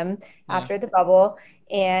for him after the bubble.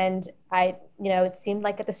 And it seemed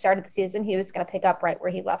like at the start of the season, he was going to pick up right where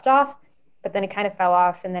he left off, but then it kind of fell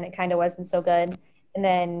off and then it kind of wasn't so good. And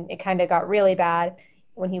then it kind of got really bad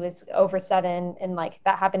when he was over 7 and like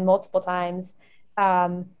that happened multiple times.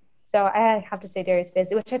 So I have to say Darius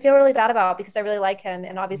Bazley, which I feel really bad about because I really like him.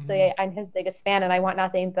 And obviously I'm his biggest fan and I want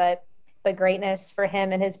nothing but greatness for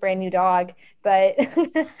him and his brand new dog. But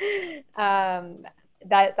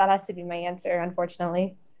that has to be my answer,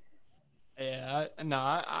 unfortunately. Yeah,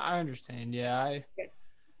 I understand. Yeah,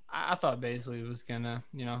 I thought Bazley was gonna,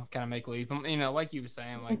 kind of make a leap. Like you were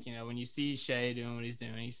saying, like, when you see Shea doing what he's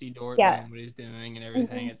doing, you see Dort doing what he's doing and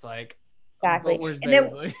everything, it's like, exactly. But where's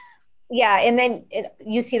Bazley? And then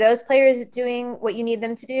you see those players doing what you need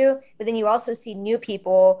them to do, but then you also see new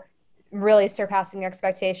people really surpassing their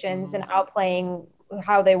expectations and outplaying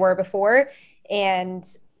how they were before. And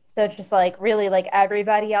so it's just like really like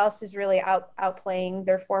everybody else is really outplaying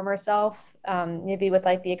their former self, maybe with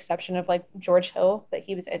like the exception of like George Hill, but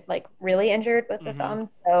he was like really injured with the thumb.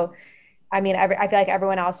 So, I mean, I feel like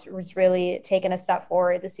everyone else was really taking a step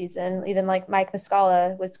forward this season. Even like Mike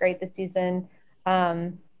Muscala was great this season.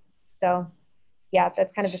 So, yeah,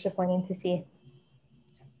 that's kind of disappointing to see.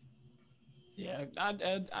 Yeah,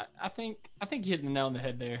 I think you hit the nail on the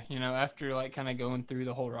head there. After like kind of going through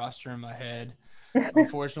the whole roster in my head,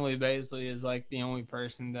 unfortunately, Baisley is like the only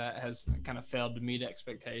person that has kind of failed to meet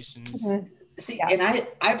expectations. See, and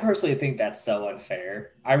I personally think that's so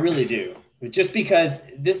unfair. I really do. Just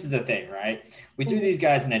because this is the thing, right? We threw these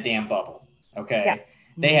guys in a damn bubble. Okay. Yeah.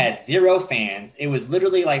 They had 0 fans. It was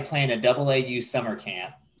literally like playing a AAU summer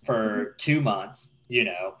camp for 2 months,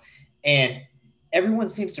 and everyone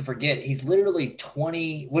seems to forget he's literally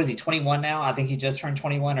 20. What is he, 21 now? I think he just turned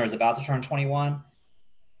 21 or is about to turn 21.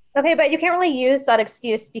 Okay, but you can't really use that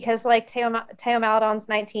excuse because like Teo Maladon's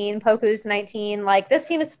 19, Poku's 19. Like this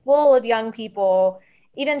team is full of young people.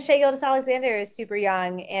 Even Shai Gilgeous-Alexander is super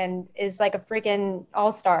young and is like a freaking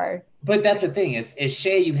all-star. But that's the thing is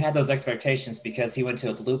Shai, you had those expectations because he went to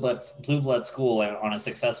a blue blood school and on a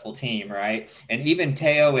successful team, right? And even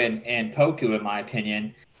Teo and Poku, in my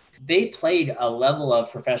opinion, they played a level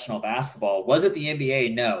of professional basketball. Was it the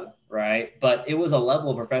NBA? No, right? But it was a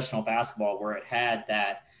level of professional basketball where it had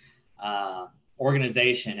that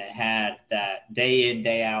organization. It had that day in,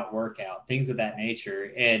 day out workout, things of that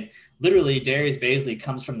nature. And literally Darius Baisley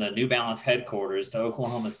comes from the New Balance headquarters to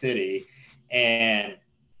Oklahoma City and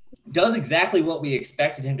does exactly what we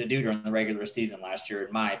expected him to do during the regular season last year,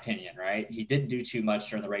 in my opinion, right? He didn't do too much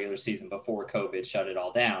during the regular season before COVID shut it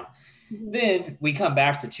all down. Mm-hmm. Then we come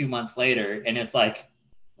back to 2 months later and it's like,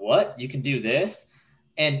 what? You can do this?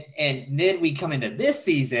 And then we come into this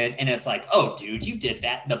season and it's like, oh, dude, you did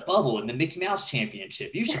that in the bubble in the Mickey Mouse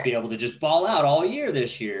Championship. You should be able to just ball out all year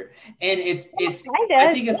this year. And I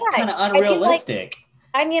think it's kind of unrealistic.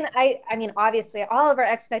 I mean, obviously all of our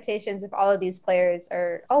expectations of all of these players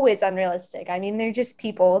are always unrealistic. I mean, they're just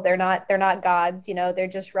people. They're not gods, they're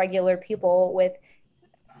just regular people with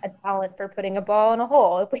a talent for putting a ball in a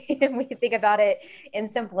hole. If we think about it in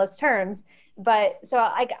simplest terms. But so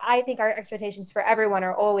I think our expectations for everyone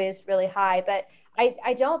are always really high, but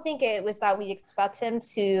I don't think it was that we expect him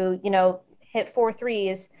to, hit 4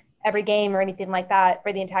 threes every game or anything like that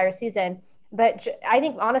for the entire season. But I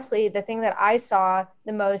think, honestly, the thing that I saw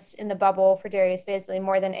the most in the bubble for Darius Baisley,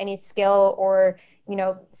 more than any skill or,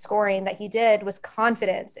 scoring that he did, was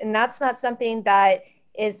confidence. And that's not something that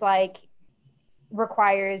is like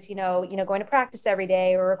requires, going to practice every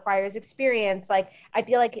day or requires experience. Like, I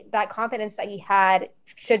feel like that confidence that he had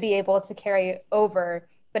should be able to carry over.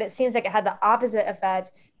 But it seems like it had the opposite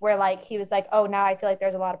effect where, like, he was like, oh, now I feel like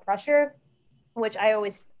there's a lot of pressure, which I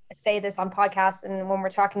always say this on podcasts and when we're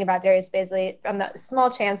talking about Darius Baisley, on the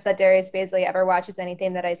small chance that Darius Baisley ever watches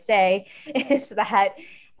anything that I say, is that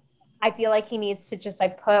I feel like he needs to just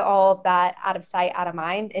like put all of that out of sight, out of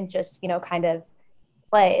mind, and just, kind of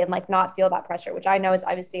play and like not feel that pressure, which I know is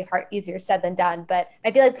obviously easier said than done, but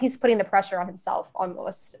I feel like he's putting the pressure on himself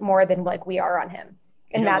almost more than like we are on him.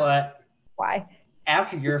 And that's why.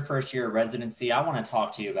 After your first year of residency, I want to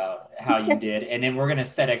talk to you about how you did, and then we're going to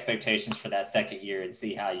set expectations for that second year and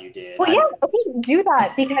see how you did. Well, yeah, okay, do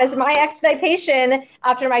that, because my expectation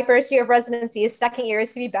after my first year of residency is second year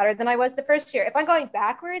is to be better than I was the first year. If I'm going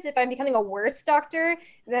backwards, if I'm becoming a worse doctor,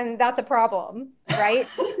 then that's a problem, right?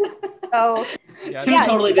 So two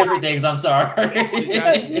totally different things. I'm sorry.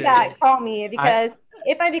 Call me, because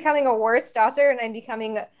if I'm becoming a worse doctor and I'm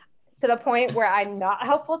becoming to the point where I'm not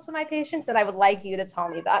helpful to my patients, and I would like you to tell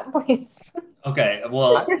me that, please. Okay,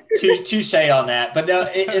 well, touche on that. But no,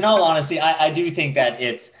 in all honesty, I do think that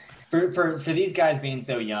it's for these guys being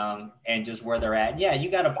so young and just where they're at. Yeah, you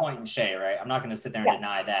got a point in Shai, right? I'm not going to sit there and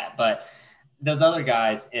deny that. But those other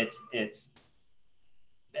guys, it's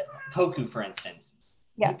Poku, for instance.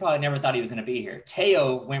 Yeah. He probably never thought he was going to be here.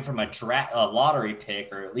 Teo went from a lottery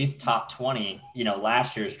pick, or at least top 20,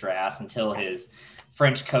 last year's draft, until his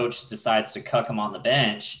French coach decides to cuck him on the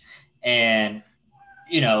bench. And,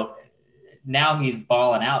 now he's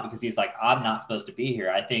balling out because he's like, I'm not supposed to be here.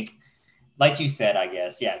 I think, like you said, I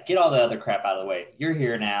guess, get all the other crap out of the way. You're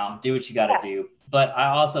here now. Do what you got to do. But I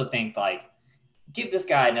also think, like, give this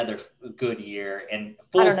guy another good year and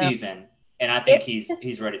full season. And I think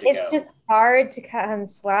he's ready to go. It's just hard to cut him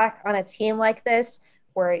slack on a team like this,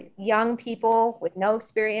 where young people with no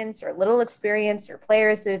experience or little experience, or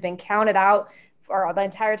players who have been counted out for the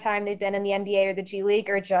entire time they've been in the NBA or the G League,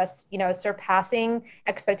 are just, surpassing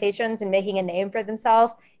expectations and making a name for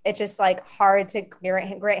themselves. It's just like hard to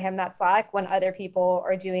grant him that slack when other people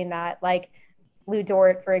are doing that. Like Lou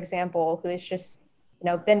Dort, for example, who is just,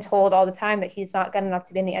 been told all the time that he's not good enough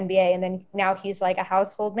to be in the NBA. And then now he's like a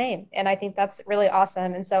household name. And I think that's really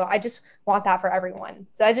awesome. And so I just want that for everyone.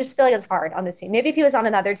 So I just feel like it's hard on this team. Maybe if he was on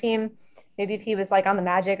another team, maybe if he was like on the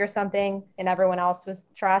Magic or something and everyone else was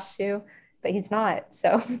trash too, but he's not.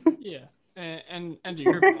 So yeah. And to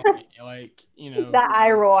your point, like, that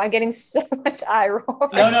eye roll. I'm getting so much eye roll.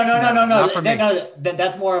 No.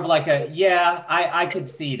 That's more of like I could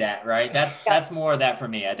see that, right? That's more of that for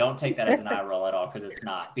me. I don't take that as an eye roll at all, because it's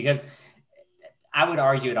not. Because I would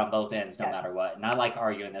argue it on both ends no matter what. And I like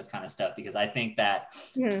arguing this kind of stuff because I think that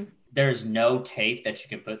there's no tape that you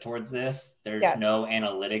can put towards this. There's no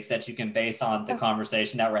analytics that you can base on the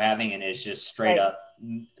conversation that we're having. And it's just straight up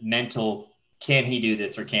mental. Can he do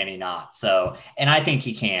this or can he not? So, and I think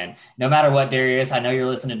he can. No matter what, Darius, I know you're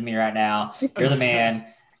listening to me right now. You're the man.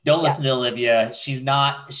 Don't listen to Olivia. She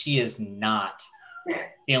is not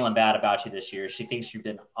feeling bad about you this year. She thinks you've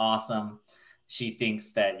been awesome. She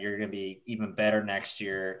thinks that you're going to be even better next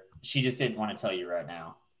year. She just didn't want to tell you right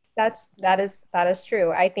now. That is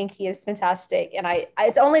true. I think he is fantastic. And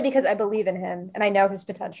it's only because I believe in him and I know his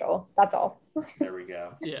potential. That's all. There we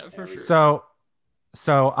go. Yeah, for sure.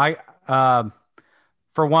 So I,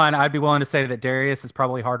 for one, I'd be willing to say that Darius is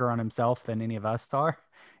probably harder on himself than any of us are.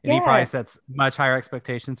 And he probably sets much higher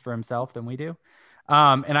expectations for himself than we do.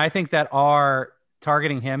 And I think that our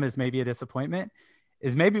targeting him as maybe a disappointment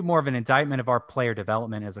is maybe more of an indictment of our player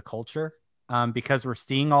development as a culture, because we're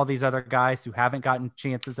seeing all these other guys who haven't gotten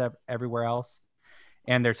chances everywhere else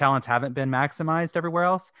and their talents haven't been maximized everywhere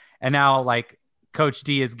else. And now like Coach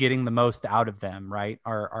D is getting the most out of them, right?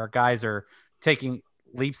 Our guys are taking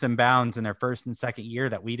leaps and bounds in their first and second year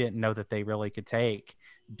that we didn't know that they really could take.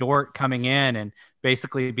 Dort coming in and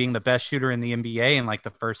basically being the best shooter in the NBA in like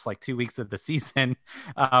the first 2 weeks of the season.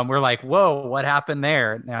 We're like, whoa, what happened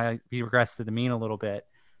there? Now he regressed to the mean a little bit.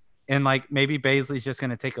 And like maybe Bazley's just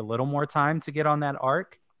going to take a little more time to get on that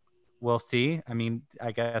arc. We'll see. I mean,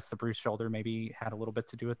 I guess the bruised shoulder maybe had a little bit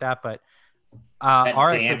to do with that, but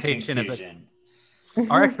our expectation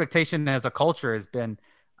as a culture has been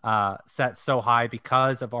set so high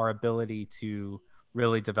because of our ability to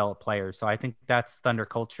really develop players. So I think that's Thunder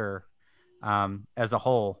culture as a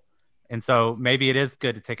whole. And so maybe it is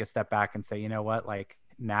good to take a step back and say, you know what, like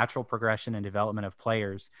natural progression and development of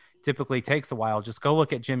players typically takes a while. Just go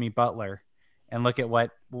look at Jimmy Butler and look at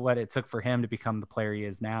what it took for him to become the player he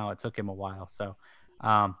is now. It took him a while. So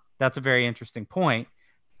that's a very interesting point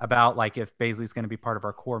about like if Bazley's going to be part of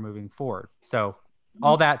our core moving forward. So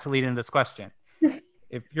all that to lead into this question.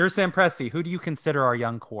 If you're Sam Presti, who do you consider our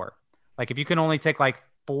young core? Like if you can only take like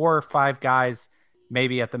 4 or 5 guys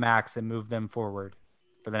maybe at the max and move them forward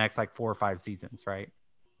for the next 4 or 5 seasons, right?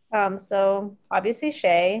 So obviously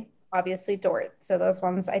Shea, obviously Dort. So those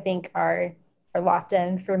ones I think are locked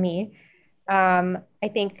in for me. I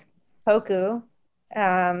think Poku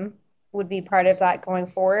would be part of that going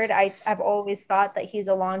forward. I've always thought that he's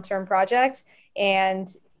a long-term project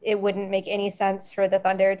and it wouldn't make any sense for the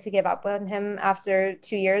Thunder to give up on him after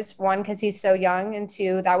 2 years. 1, because he's so young, and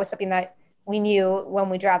 2, that was something that we knew when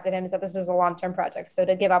we drafted him, is that this was a long-term project. So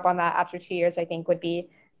to give up on that after 2 years, I think would be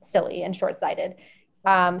silly and short-sighted.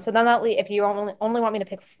 So then if you only want me to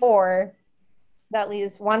pick 4, that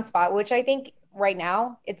leaves 1 spot, which I think right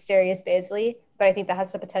now it's Darius Bazley, but I think that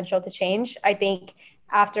has the potential to change. I think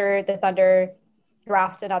after the Thunder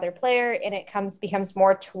draft another player and it becomes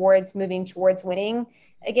more moving towards winning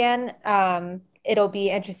again, it'll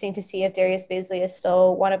be interesting to see if Darius Bazley is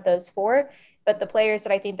still one of those 4. But the players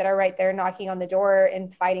that I think that are right there knocking on the door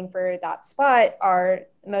and fighting for that spot are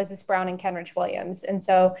Moses Brown and Kenrich Williams. And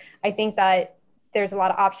so I think that there's a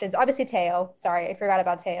lot of options. Obviously Teo, sorry, I forgot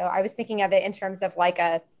about Teo. I was thinking of it in terms of like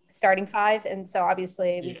a starting 5. And so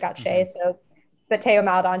obviously we've got Shea. So, but Teo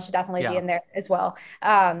Maledon should definitely be in there as well.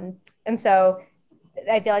 And so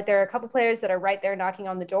I feel like there are a couple players that are right there knocking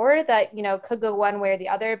on the door that, could go one way or the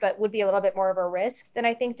other, but would be a little bit more of a risk than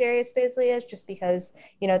I think Darius Bazley is, just because,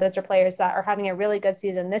 those are players that are having a really good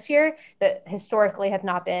season this year that historically have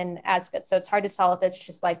not been as good. So it's hard to tell if it's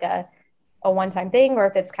just like a one-time thing or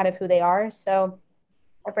if it's kind of who they are. So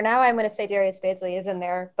for now, I'm going to say Darius Bazley is in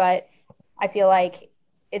there, but I feel like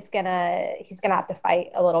he's going to have to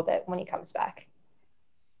fight a little bit when he comes back.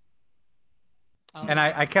 And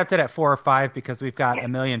I kept it at 4 or 5 because we've got a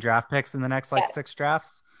million draft picks in the next 6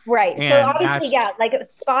 drafts. Right. And so obviously, like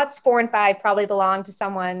spots 4 and 5 probably belong to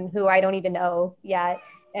someone who I don't even know yet.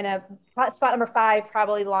 And a spot number 5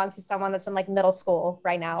 probably belongs to someone that's in like middle school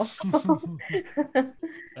right now. So.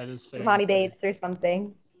 That is fair. Monty Bates or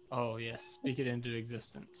something. Oh yes, speak it into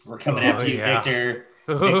existence. We're coming after you, Victor.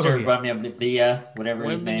 Victor Wembanyama, whatever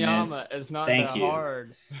his name is. Not Thank that you.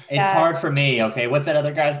 hard. It's hard for me. Okay, what's that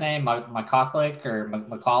other guy's name? McCulloch or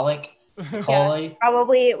McCulloch? Coley.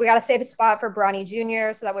 Probably we got to save a spot for Bronny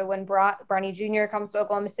Jr. so that way when Bronny Jr. comes to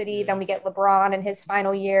Oklahoma City, then we get LeBron in his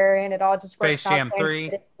final year, and it all just works Space out. Jam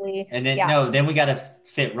 3. And then then we got to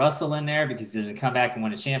fit Russell in there because he didn't come back and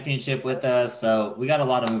win a championship with us. So we got a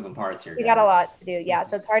lot of moving parts here. We got a lot to do. Yeah,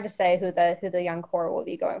 so it's hard to say who the young core will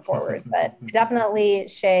be going forward, but definitely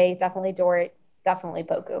Shea, definitely Dort, definitely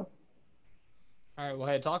Poku. All right. Well,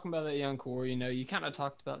 hey, talking about that young core, you kind of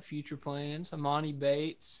talked about future plans. Amani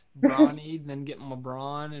Bates, Bronny, then getting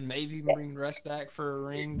LeBron, and maybe even bring Russ back for a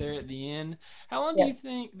ring there at the end. How long do you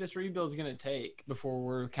think this rebuild is going to take before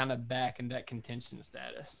we're kind of back in that contention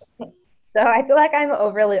status? So I feel like I'm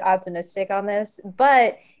overly optimistic on this,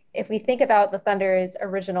 but if we think about the Thunder's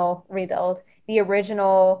original rebuild, the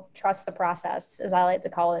original trust the process, as I like to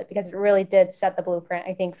call it, because it really did set the blueprint,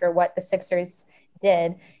 I think, for what the Sixers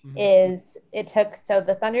did, is it took, so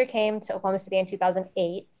the Thunder came to Oklahoma City in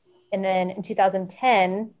 2008, and then in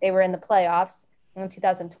 2010, they were in the playoffs, and in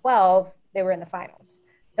 2012, they were in the finals.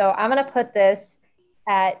 So I'm going to put this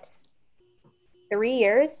at 3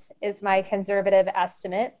 years is my conservative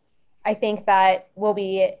estimate. I think that we'll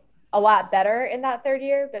be a lot better in that third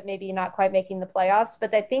year, but maybe not quite making the playoffs.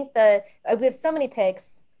 But I think we have so many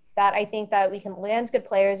picks that I think that we can land good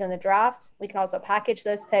players in the draft. We can also package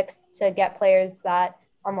those picks to get players that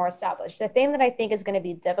are more established. The thing that I think is going to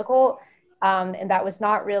be difficult, and that was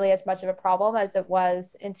not really as much of a problem as it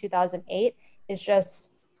was in 2008, is just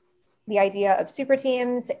the idea of super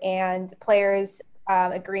teams and players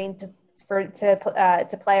agreeing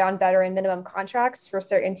to play on veteran minimum contracts for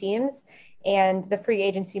certain teams and the free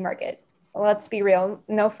agency market. Let's be real.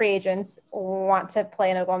 No free agents want to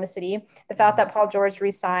play in Oklahoma City. The fact that Paul George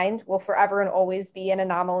re-signed will forever and always be an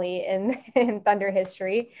anomaly in Thunder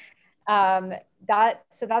history. So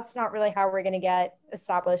that's not really how we're going to get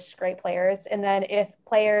established great players. And then if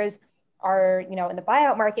players are, in the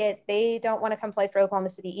buyout market, they don't want to come play for Oklahoma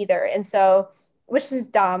City either. And so, which is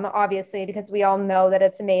dumb, obviously, because we all know that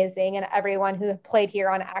it's amazing. And everyone who played here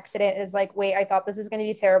on accident is like, wait, I thought this was going to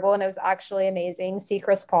be terrible. And it was actually amazing. See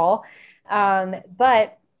Chris Paul.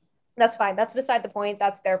 But that's fine. That's beside the point.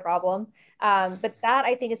 That's their problem. But that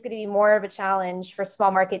I think is going to be more of a challenge for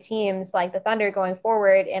small market teams like the Thunder going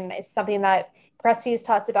forward. And it's something that Presti has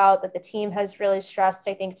talked about, that the team has really stressed,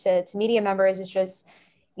 I think, to media members, is just,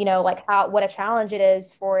 what a challenge it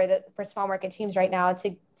is for small market teams right now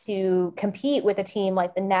to compete with a team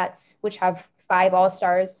like the Nets, which have 5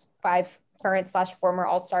 All-Stars, 5 current/former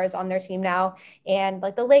All-Stars on their team now, and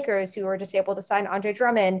like the Lakers, who were just able to sign Andre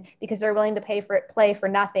Drummond because they're willing to play for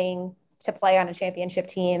nothing to play on a championship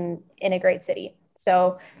team in a great city.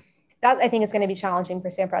 So that I think is going to be challenging for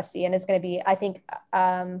Sam Presti, and it's going to be, I think,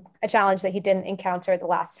 a challenge that he didn't encounter the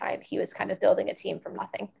last time he was kind of building a team from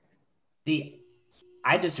nothing.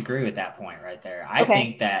 I disagree with that point right there. I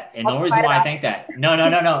think that, and the reason why I think that, no,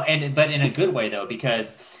 but in a good way though,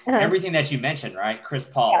 because everything that you mentioned, right? Chris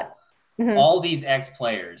Paul, all these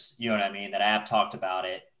ex-players, you know what I mean, that I have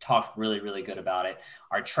talked really, really good about it.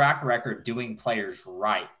 Our track record doing players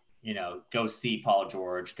right, go see Paul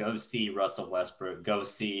George, go see Russell Westbrook, go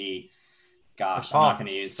see, I'm not going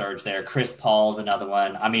to use Serge there. Chris Paul's another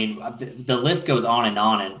one. I mean, the list goes on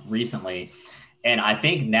and recently. And I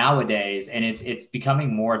think nowadays, and it's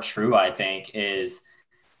becoming more true, I think, is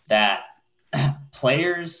that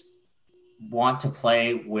players want to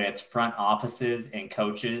play with front offices and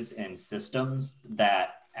coaches and systems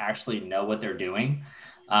that actually know what they're doing.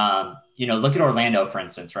 Look at Orlando, for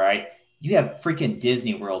instance, right? You have freaking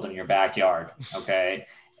Disney World in your backyard, okay?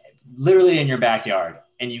 Literally in your backyard,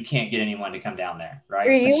 and you can't get anyone to come down there, right?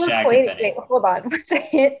 Hold on one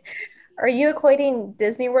second. Are you equating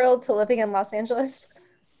Disney World to living in Los Angeles?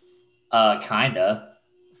 Kinda.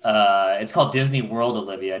 It's called Disney World,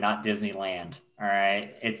 Olivia, not Disneyland. All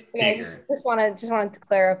right, it's bigger. Just wanted to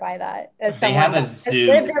clarify that. They have a zoo.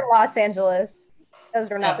 Lived in Los Angeles.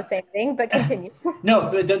 Those are not the same thing, but continue.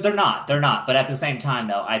 No, they're not. They're not. But at the same time,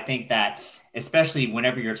 though, I think that especially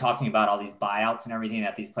whenever you're talking about all these buyouts and everything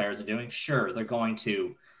that these players are doing, sure, they're going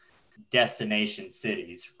to destination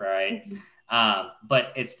cities, right?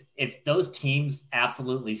 But if those teams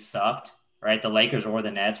absolutely sucked, right, the Lakers or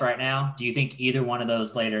the Nets right now, do you think either one of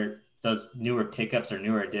those newer pickups or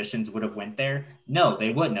newer additions would have went there? No,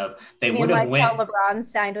 they wouldn't have. They would have went. How LeBron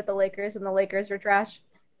signed with the Lakers when the Lakers were trash.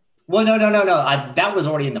 Well, no. That was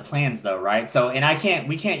already in the plans, though, right? So, and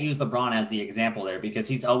we can't use LeBron as the example there because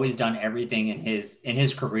he's always done everything in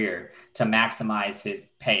his career to maximize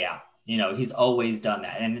his payout. He's always done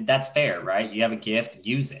that, and that's fair, right? You have a gift,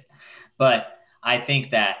 use it. But I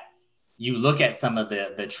think that you look at some of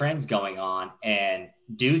the trends going on and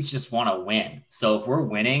dudes just want to win. So if we're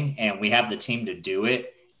winning and we have the team to do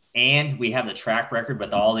it, and we have the track record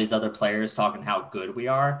with all these other players talking how good we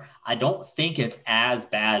are, I don't think it's as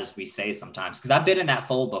bad as we say sometimes. Because I've been in that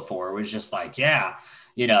fold before. It was just like, yeah,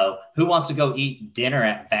 who wants to go eat dinner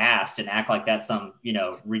at Vast and act like that's some,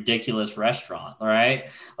 ridiculous restaurant, all right?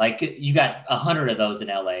 Like you got 100 of those in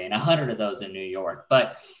LA and 100 of those in New York.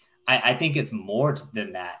 But I think it's more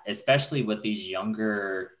than that, especially with the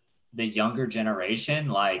younger generation,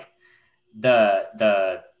 like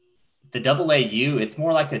the AAU, it's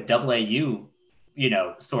more like a AAU,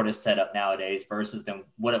 sort of setup nowadays versus than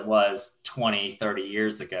what it was 20, 30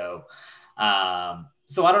 years ago.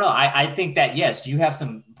 So I don't know. I think that, yes, you have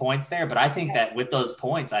some points there, but I think that with those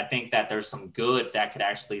points, I think that there's some good that could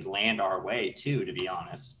actually land our way too, to be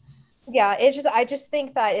honest. Yeah, I just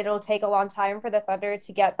think that it'll take a long time for the Thunder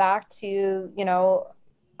to get back to,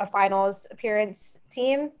 a finals appearance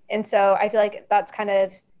team. And so I feel like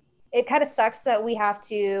it kind of sucks that we have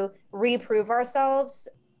to reprove ourselves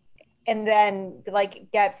and then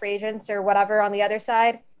like get free agents or whatever on the other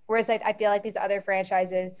side. Whereas I feel like these other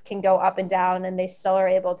franchises can go up and down and they still are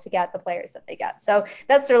able to get the players that they get. So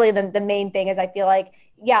that's really the main thing is I feel like,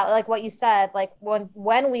 yeah, like what you said, like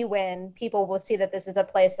when we win, people will see that this is a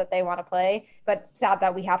place that they want to play, but it's sad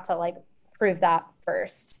that we have to like prove that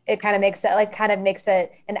first. It kind of makes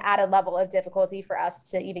it an added level of difficulty for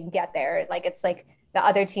us to even get there. Like it's like the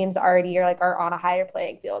other teams already are on a higher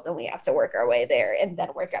playing field and we have to work our way there and then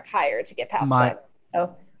work up higher to get past them.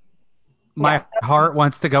 So my heart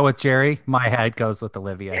wants to go with Jerry. My head goes with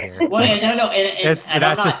Olivia here. Well, no, and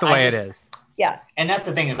that's just the way it is. Yeah. And that's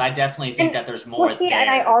the thing is I definitely think that there's more there. And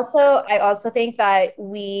I also think that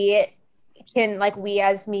we can, like, we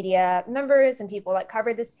as media members and people that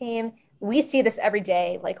cover this team, we see this every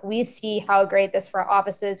day. Like we see how great this front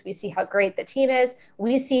office is. We see how great the team is.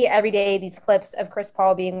 We see every day these clips of Chris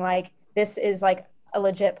Paul being like, this is like a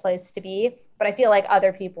legit place to be. But I feel like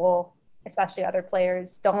other people, especially other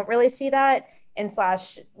players, don't really see that and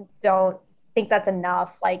 / don't think that's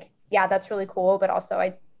enough. Like, yeah, that's really cool. But also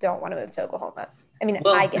I don't want to move to Oklahoma. I mean,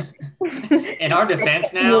 I get in our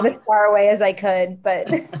defense now, move as far away as I could,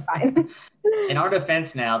 but it's fine. In our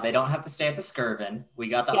defense now, they don't have to stay at the Skirvin. We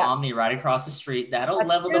got the Omni right across the street. That'll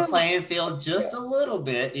level the playing field just a little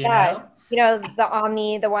bit, you know? The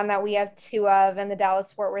Omni, the one that we have 2 of in the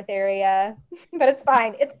Dallas-Fort Worth area, but it's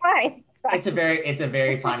fine. It's fine. It's a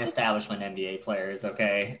very fine establishment, NBA players.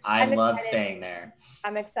 Okay. I love staying there.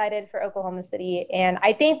 I'm excited for Oklahoma City. And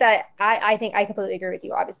I think that I think I completely agree with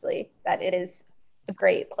you, obviously, that it is a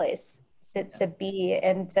great place to be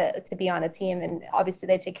and to be on a team. And obviously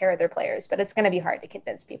they take care of their players, but it's going to be hard to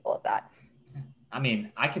convince people of that. I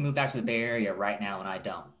mean, I can move back to the Bay Area right now and I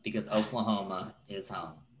don't, because Oklahoma is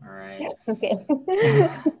home. All right. Okay.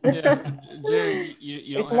 Yeah, Jerry,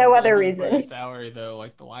 you There's don't no have other the reason. salary though,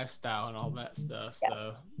 like the lifestyle and all that stuff. Yeah.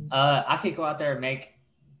 So I could go out there and make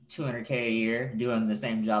 $200K a year doing the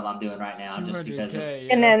same job I'm doing right now, just because.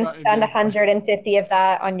 And then spend 150 of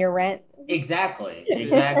that on your rent. Exactly.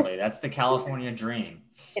 That's the California dream.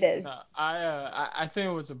 It is. I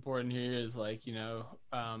think what's important here is like,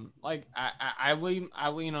 like I lean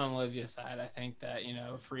on Olivia's side. I think that,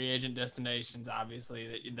 free agent destinations, obviously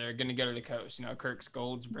that they're going to go to the coast. Kirk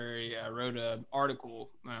Goldsberry wrote an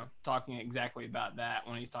article talking exactly about that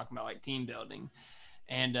when he's talking about like team building.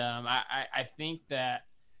 And I think that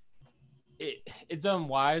it's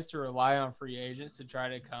unwise to rely on free agents to try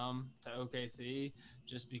to come to OKC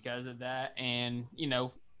just because of that. And,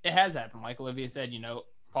 it has happened. Like Olivia said,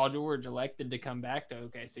 Paul George elected to come back to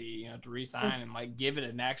OKC, to re-sign and like give it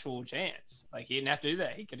an actual chance. Like he didn't have to do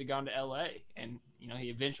that. He could have gone to LA and, he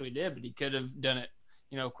eventually did, but he could have done it,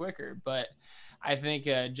 quicker. But I think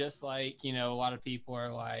just like, a lot of people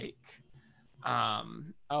are like,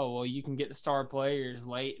 oh, well, you can get the star players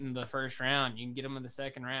late in the first round. You can get them in the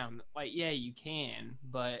second round. Like, yeah, you can,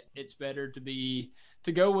 but it's better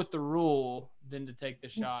to go with the rule than to take the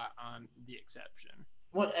shot on the exception.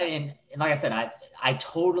 Well, and like I said, I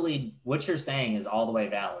totally, what you're saying is all the way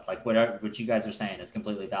valid. Like what you guys are saying is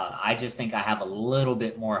completely valid. I just think I have a little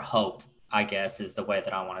bit more hope, I guess, is the way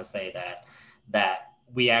that I want to say that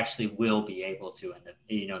we actually will be able to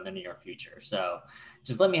in the near future. So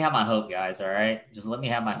just let me have my hope, guys. All right. Just let me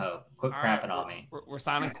have my hope. Quit crapping on me. We're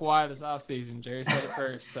signing Kawhi this offseason. Jerry said it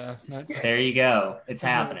first. So there you go. It's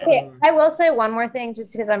happening. Okay, I will say one more thing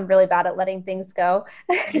just because I'm really bad at letting things go.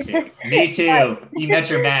 Me too. You met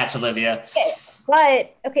your match, Olivia.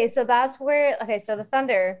 Okay, so that's where, so the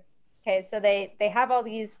Thunder, so they have all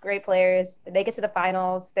these great players. They get to the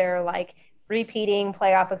finals. They're like repeating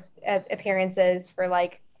playoff appearances for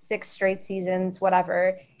like 6 straight seasons,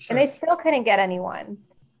 whatever. Sure. And they still couldn't get anyone.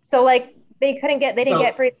 So like they didn't get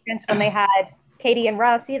free agents when they had KD and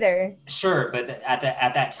Russ either. Sure, but at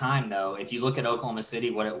that time, though, if you look at Oklahoma City,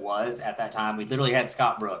 what it was at that time, we literally had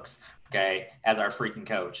Scott Brooks, okay, as our freaking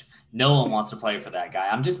coach. No one wants to play for that guy.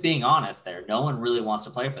 I'm just being honest there. No one really wants to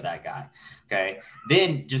play for that guy, okay?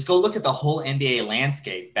 Then just go look at the whole NBA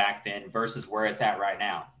landscape back then versus where it's at right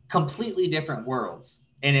now. Completely different worlds.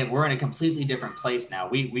 And we're in a completely different place now.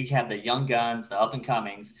 We had the young guns, the up and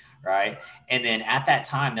comings, right? And then at that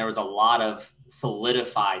time, there was a lot of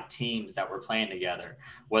solidified teams that were playing together,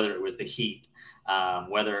 whether it was the Heat,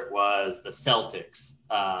 whether it was the Celtics,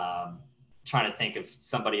 trying to think of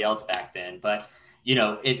somebody else back then. But, you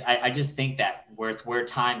know, I just think that where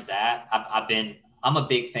time's at, I'm a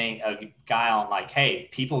big guy on like, hey,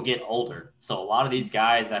 people get older. So a lot of these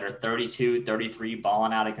guys that are 32, 33,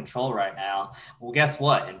 balling out of control right now, well, guess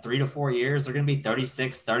what? In 3 to 4 years, they're going to be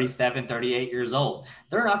 36, 37, 38 years old.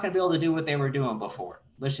 They're not going to be able to do what they were doing before.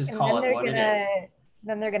 Let's just call it what it is.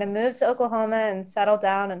 Then they're going to move to Oklahoma and settle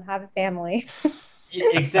down and have a family.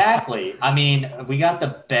 Exactly. I mean, we got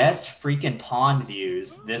the best freaking pond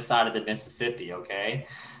views this side of the Mississippi. Okay.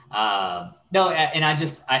 No, and I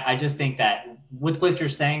just think that with what you're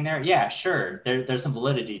saying there, yeah, sure, there's some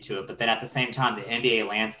validity to it, but then at the same time, the NBA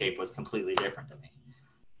landscape was completely different to me.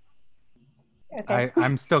 Okay.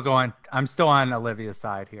 I'm still on Olivia's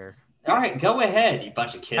side here. All right, go ahead, you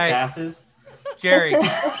bunch of kiss asses. Jerry.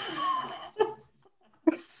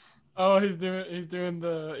 Oh, he's doing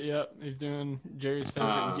Jerry's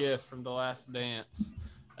favorite gift from The Last Dance.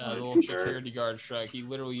 The little security guard strike. He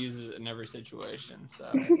literally uses it in every situation. So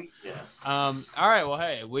yes. All right. Well,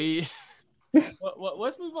 hey,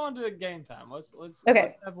 let's move on to game time. Let's have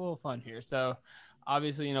a little fun here. So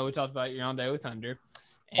obviously, you know, we talked about you're on Daily Thunder,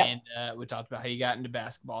 and we talked about how you got into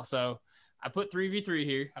basketball. So I put 3v3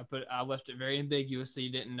 here. I left it very ambiguous, so you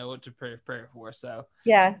didn't know what to prepare for. So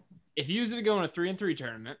yeah. If you use it to go in a 3-on-3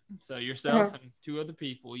 tournament, so yourself and 2 other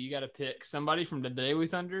people, you got to pick somebody from the Daily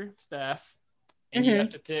Thunder staff, and you have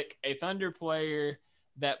to pick a Thunder player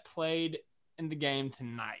that played in the game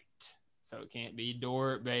tonight. So it can't be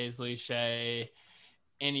Dort, Baisley, Shea,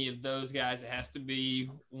 any of those guys. It has to be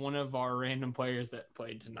one of our random players that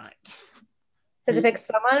played tonight. So to pick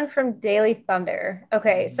someone from Daily Thunder.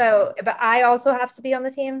 Okay, so but I also have to be on the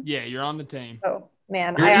team? Yeah, you're on the team. Oh,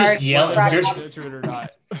 man. You're just yelling.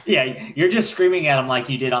 Yeah, you're just screaming at them like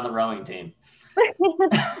you did on the rowing team.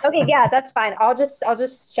 Okay, yeah, that's fine. I'll just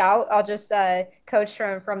shout. I'll just coach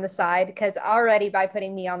from the side, because already by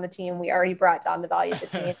putting me on the team, we already brought down the value of the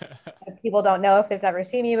team. People don't know if they've ever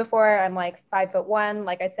seen me before. I'm like 5'1".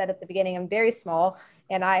 Like I said at the beginning, I'm very small,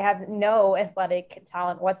 and I have no athletic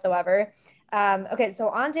talent whatsoever. Okay, so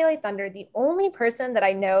on Daily Thunder, the only person that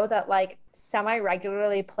I know that like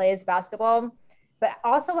semi-regularly plays basketball, but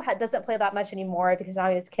also doesn't play that much anymore because now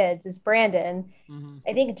he has kids, is Brandon. Mm-hmm.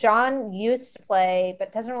 I think John used to play,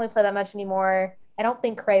 but doesn't really play that much anymore. I don't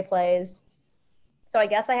think Cray plays. So I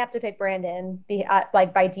guess I have to pick Brandon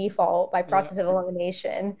like by default, by process of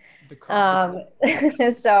elimination.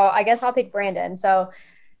 So I guess I'll pick Brandon. So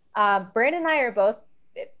Brandon and I are both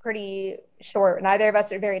pretty short. Neither of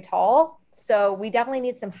us are very tall. So we definitely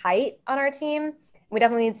need some height on our team. We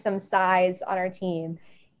definitely need some size on our team.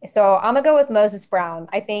 So I'm gonna go with Moses Brown.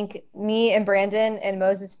 I think me and Brandon and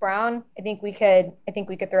Moses Brown, I think we could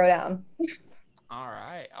throw down. All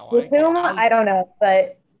right. With whom? I don't know,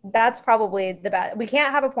 but that's probably the best. We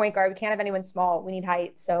can't have a point guard. We can't have anyone small. We need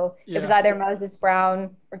height. So it was either Moses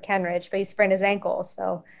Brown or Kenrich, but he sprained his ankle.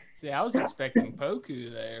 So see, I was expecting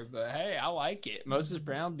Poku there, but hey, I like it. Moses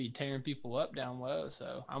Brown be tearing people up down low.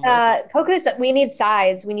 So I'm Poku's. We need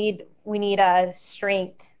size. We need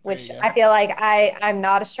strength. Which I feel like I'm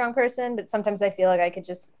not a strong person, but sometimes I feel like I could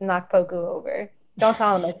just knock Poku over. Don't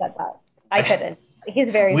tell him I said that. I couldn't. He's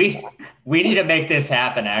very strong. We need to make this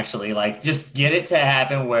happen, actually. Like, just get it to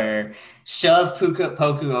happen where shove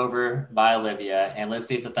Poku over by Olivia, and let's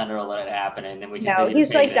see if the Thunder will let it happen, and then we can. No,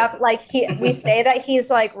 he's like we say that he's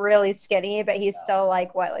like really skinny, but he's still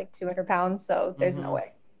like 200 pounds. So there's no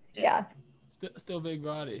way. Yeah. Still big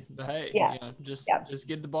body, but hey, you know, just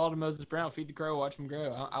get the ball to Moses Brown, feed the crow, watch him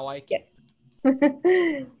grow. I like it.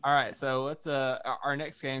 All right, so let's our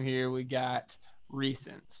next game here. We got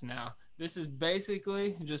recents. Now this is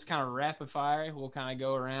basically just kind of rapid fire. We'll kind of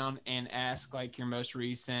go around and ask like your most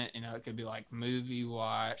recent. You know, it could be like movie you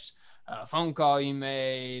watched, phone call you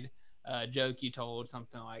made, joke you told,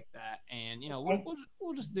 something like that. And you know,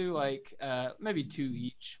 we'll just do like maybe 2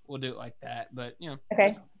 each. We'll do it like that. But you know,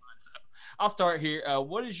 okay. I'll start here.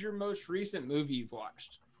 What is your most recent movie you've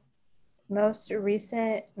watched? Most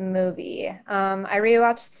recent movie. I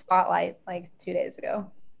rewatched Spotlight like 2 days ago.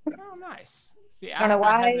 Oh, nice. See, I don't know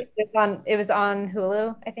why. It was on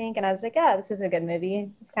Hulu, I think, and I was like, yeah, this is a good movie.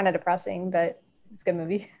 It's kind of depressing, but it's a good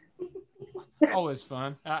movie. Always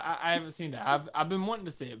fun. I haven't seen that. I've been wanting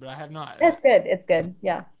to see it, but I have not. It's good. It's good.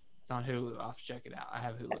 Yeah. It's on Hulu. I'll have to check it out. I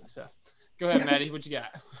have Hulu. So go ahead, Maddie. What you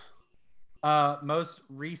got? Most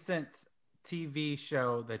recent TV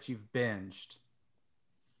show that you've binged.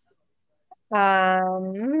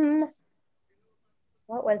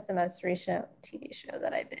 What was the most recent TV show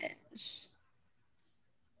that I binged?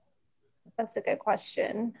 That's a good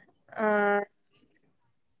question. I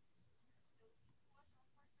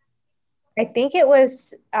think it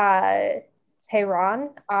was Tehran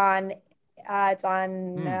on it's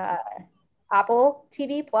on Apple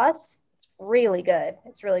TV Plus. It's really good.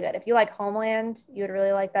 It's really good. If you like Homeland, you would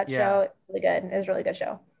really like that show. It's really good. It's a really good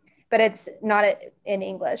show. But it's not in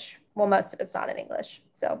English. Well, most of it's not in English.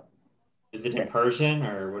 So is it in Persian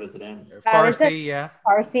or what is it in? Farsi, yeah.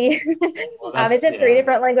 Farsi. Well, it's in 3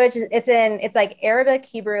 different languages. It's like Arabic,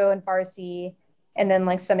 Hebrew, and Farsi, and then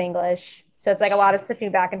like some English. So it's like a lot of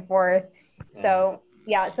switching back and forth. Yeah. So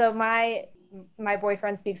yeah, so my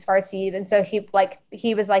boyfriend speaks Farsi, and so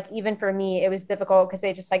he was like, even for me, it was difficult because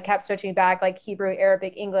they just like kept switching back, like Hebrew,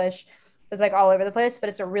 Arabic, English. It was like all over the place, but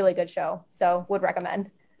it's a really good show. So would recommend.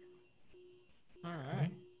 All right,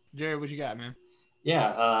 Jerry, what you got, man?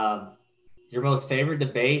 Yeah, your most favorite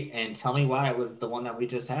debate, and tell me why it was the one that we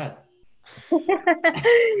just had.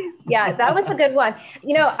 Yeah, that was a good one.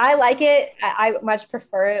 You know, I like it. I much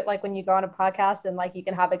prefer it like when you go on a podcast and like you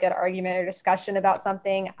can have a good argument or discussion about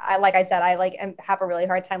something. Like I said, I have a really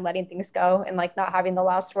hard time letting things go and like not having the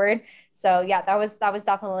last word. So yeah, that was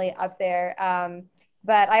definitely up there.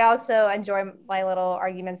 But I also enjoy my little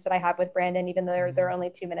arguments that I have with Brandon, even though they're only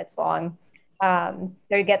 2 minutes long.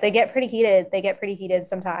 They get pretty heated. They get pretty heated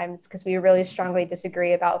sometimes because we really strongly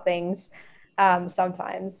disagree about things.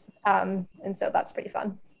 Sometimes. And so that's pretty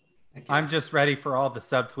fun. I'm just ready for all the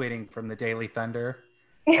subtweeting from the Daily Thunder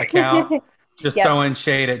account. Just throwing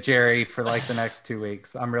shade at Jerry for like the next 2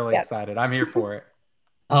 weeks. I'm really excited. I'm here for it.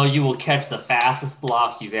 Oh, you will catch the fastest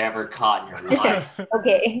block you've ever caught in your life.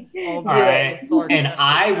 Okay. All right. And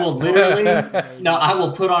I will literally, I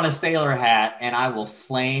will put on a sailor hat and I will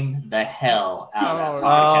flame the hell out of that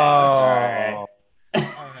podcast. All right. All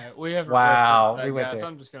right. We have so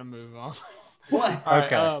I'm just going to move on. What?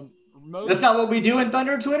 Okay. That's not what we do in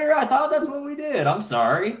Thunder Twitter? I thought that's what we did. I'm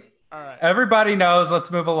sorry. All right. Everybody knows. Let's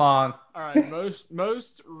move along. All right.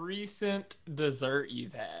 Most recent dessert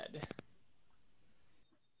you've had.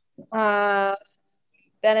 Ben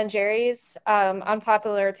and Jerry's.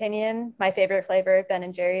 Unpopular opinion. My favorite flavor of Ben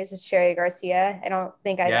and Jerry's is Cherry Garcia. I don't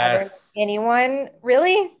think I've ever met anyone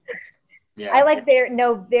really. Yeah. I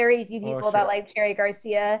know very few people that like Cherry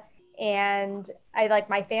Garcia. And I like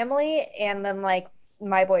my family and then like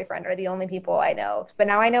my boyfriend are the only people I know. But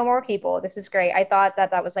now I know more people. This is great. I thought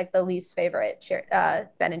that was like the least favorite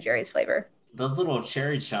Ben and Jerry's flavor. Those little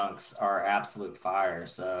cherry chunks are absolute fire.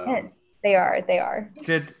 So yes, they are.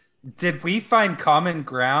 Did we find common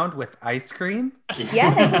ground with ice cream?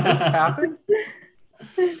 Yes. Does this happen?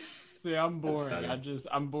 See, I'm boring.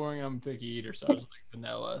 I'm boring. I'm a picky eater, so I just like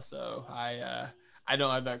vanilla. So I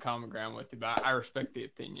don't have that common ground with you, but I respect the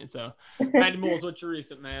opinion. So, Maddie Moles, what's your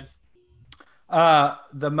recent, man?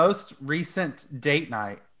 The most recent date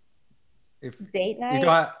night. Date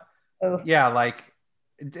night? Yeah, like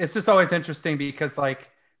it's just always interesting because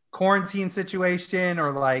like quarantine situation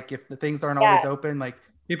or like if the things aren't always open, like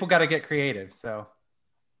people got to get creative.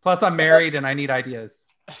 Plus I'm married and I need ideas.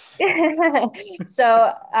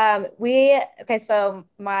 So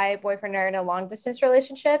my boyfriend and I are in a long distance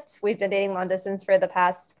relationship. We've been dating long distance for the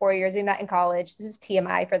past 4 years. We met in college. This is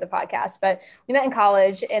TMI for the podcast, but we met in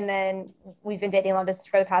college and then we've been dating long distance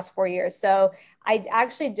for the past 4 years. So I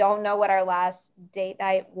actually don't know what our last date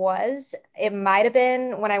night was. It might have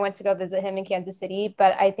been when I went to go visit him in Kansas City,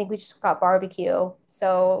 but I think we just got barbecue.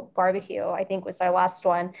 So barbecue, I think, was our last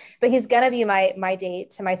one. But he's gonna be my date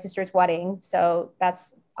to my sister's wedding. So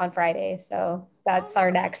that's on Friday. So that's our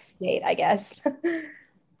next date, I guess.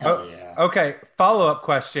 Oh, yeah. Okay. Follow-up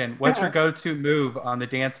question. What's your go-to move on the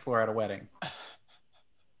dance floor at a wedding?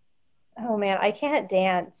 Oh man, I can't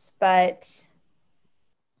dance, but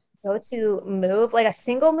go-to move, like a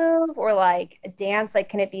single move or like a dance, like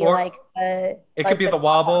can it be it could be the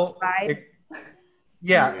wobble.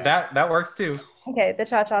 That works too. Okay, the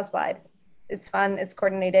cha-cha slide. It's fun, it's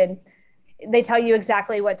coordinated. They tell you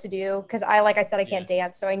exactly what to do because I said I can't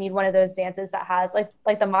dance, so I need one of those dances that has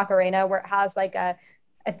like the Macarena where it has like a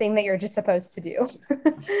thing that you're just supposed to do.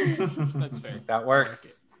 That's fair. That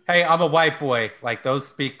works. Hey, I'm a white boy. Like those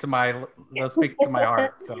speak to my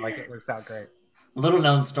heart. So like it works out great. Little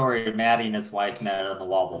known story: Maddie and his wife met on the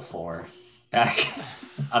wobble floor.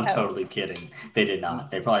 I'm totally kidding. They did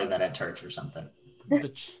not. They probably met at church or something.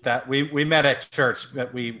 That we met at church,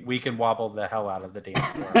 but we can wobble the hell out of the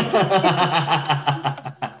dance floor.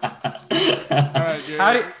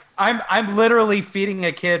 All right, I'm literally feeding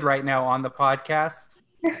a kid right now on the podcast.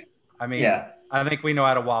 I mean, I think we know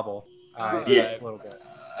how to wobble. A little bit.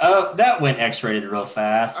 That went X-rated real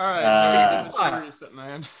fast. All right,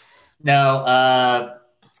 man. No,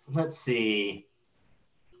 let's see.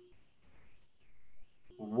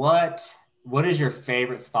 What is your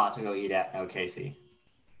favorite spot to go eat at in OKC?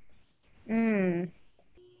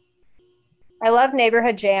 I love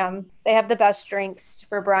Neighborhood Jam. They have the best drinks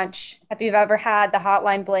for brunch. If you've ever had the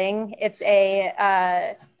Hotline Bling, it's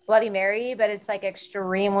a Bloody Mary, but it's like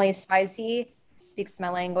extremely spicy. Speaks my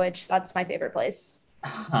language. That's my favorite place.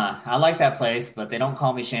 I like that place, but they don't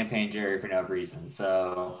call me Champagne Jerry for no reason.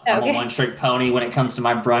 So I'm a one-trick pony when it comes to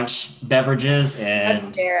my brunch beverages. And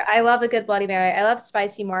that's fair. I love a good Bloody Mary. I love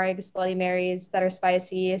spicy Morg's Bloody Marys that are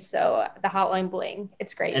spicy. So the Hotline Bling,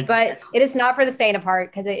 it's great. But it is not for the faint of heart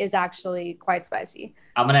because it is actually quite spicy.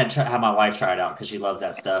 I'm going to have my wife try it out because she loves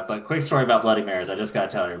that stuff. But quick story about Bloody Marys. I just got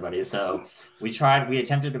to tell everybody. So we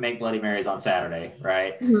attempted to make Bloody Marys on Saturday,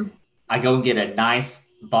 right? Mm-hmm. I go and get a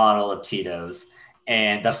nice bottle of Tito's.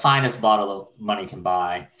 And the finest bottle of money can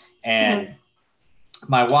buy. And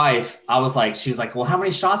my wife, she was like, well, how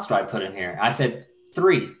many shots do I put in here? I said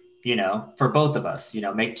 3, for both of us,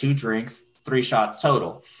 make 2 drinks, 3 shots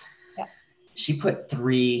total. Yeah. She put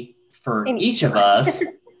 3 for each of us.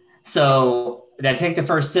 So I take the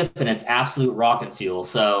first sip and it's absolute rocket fuel.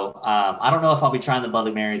 So I don't know if I'll be trying the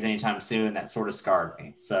Bloody Marys anytime soon. That sort of scarred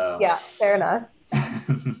me. So yeah, fair enough.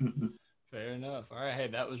 Fair enough. All right. Hey,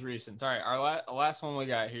 that was recent. All right. Our last one we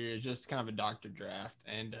got here is just kind of a doctor draft.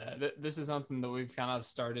 And this is something that we've kind of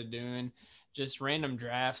started doing, just random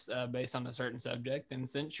drafts based on a certain subject. And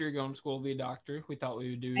since you're going to school to be a doctor, we thought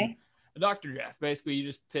we would do a doctor draft. Basically, you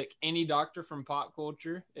just pick any doctor from pop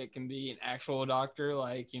culture. It can be an actual doctor.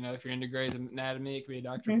 Like, if you're into Grey's Anatomy, it could be a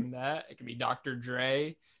doctor from that. It could be Dr.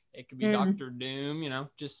 Dre. It could be Dr. Doom,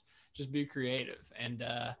 just be creative. And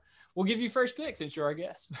we'll give you first pick since you're our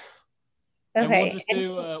guest. Okay.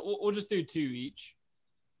 And we'll just do 2 each.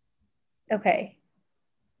 Okay.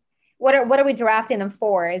 What are we drafting them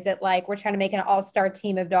for? Is it like we're trying to make an all-star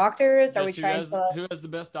team of doctors? Are we trying who has the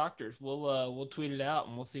best doctors? We'll tweet it out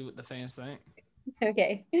and we'll see what the fans think.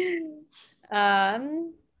 Okay.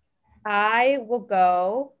 I will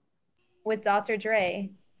go with Dr. Dre.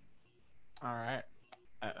 All right.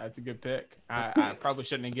 That's a good pick. I probably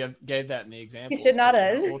shouldn't have gave that in the example. You should not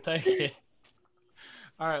have. We'll take it.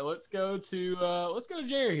 All right, let's go to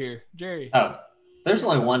Jerry here. Jerry. Oh, there's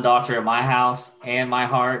only one doctor in my house and my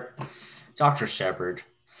heart, Dr. Shepard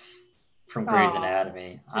from Grey's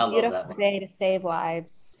Anatomy. I love that man. Day to save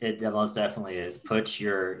lives. It most definitely is. Put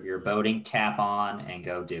your boating cap on and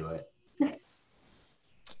go do it.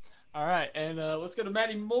 All right, and let's go to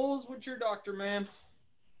Matty Moles. What's your doctor, man?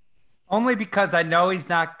 Only because I know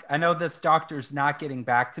this doctor's not getting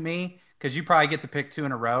back to me because you probably get to pick 2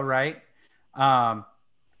 in a row, right?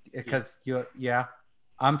 Because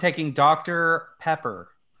I'm taking Dr. Pepper.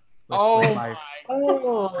 Gosh.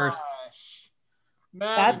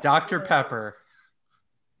 That's Dr. Pepper.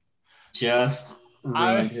 Just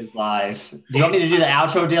ruined his life. Do you want me to do the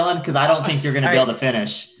outro, Dylan? Because I don't think you're going to be able to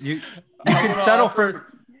finish. You can settle for.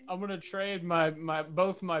 I'm going to trade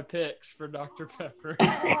both my picks for Dr. Pepper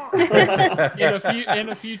in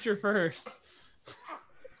a future first.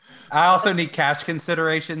 I also need cash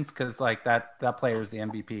considerations because that player is the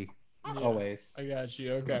MVP always. I got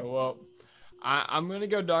you. Okay, well, I'm gonna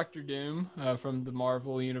go Dr. Doom from the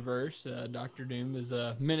Marvel universe. Dr. Doom is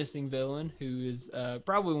a menacing villain who is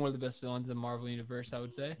probably one of the best villains in the Marvel universe, I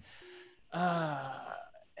would say.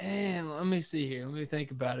 And let me see here. Let me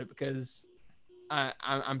think about it because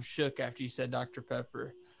I'm shook after you said Dr.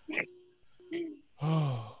 Pepper.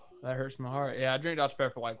 Oh, that hurts my heart. Yeah, I drink Dr.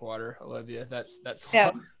 Pepper like water. I love you. That's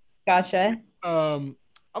yeah. Gotcha. I'm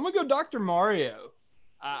gonna go Dr. Mario.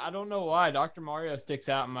 I don't know why Dr. Mario sticks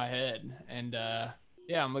out in my head, and I'm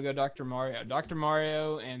gonna go Dr. Mario. Dr.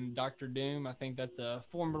 Mario and Dr. Doom. I think that's a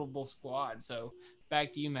formidable squad. So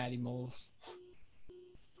back to you, Matty Moles.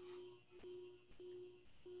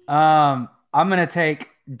 I'm gonna take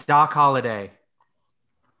Doc Holliday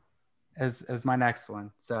as my next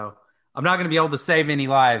one. So I'm not gonna be able to save any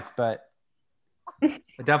lives, but I'm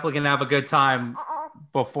definitely gonna have a good time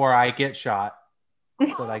before I get shot.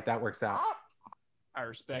 So that works out. I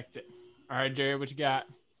respect it. All right, Jerry, what you got?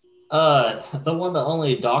 The one, the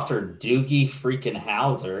only Dr. Doogie freaking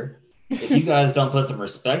Hauser. if you guys don't put some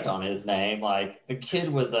respect on his name, like the kid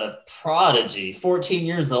was a prodigy, 14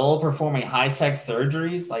 years old, performing high-tech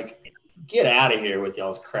surgeries. Like, get out of here with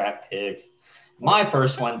y'all's crap picks. My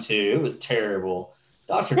first one too, it was terrible.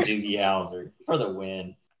 Dr. Doogie Howser for the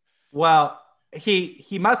win. Well,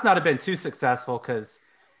 he must not have been too successful because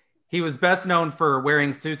he was best known for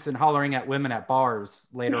wearing suits and hollering at women at bars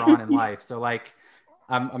later on in life. So, like,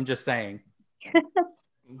 I'm just saying.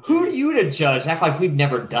 Who are you to judge? Act like we've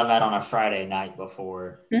never done that on a Friday night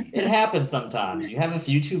before. It happens sometimes. You have a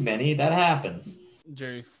few too many, that happens.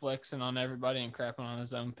 Jerry flexing on everybody and crapping on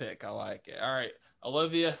his own pick. I like it. All right,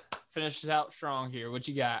 Olivia finishes out strong here. What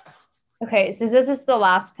you got? Okay, so this is the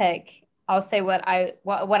last pick. I'll say what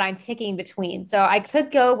I'm picking between. So I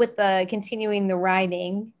could go with continuing the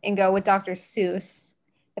rhyming and go with Dr. Seuss,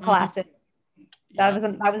 the classic. That was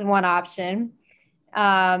one option.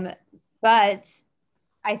 But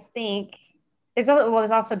I think there's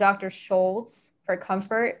also Dr. Scholl's for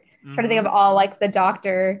comfort. Trying to think of all like the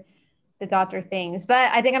doctor things.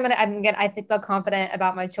 But I think I feel confident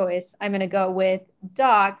about my choice. I'm gonna go with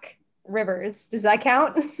Doc Rivers. Does that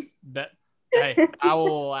count? Hey, I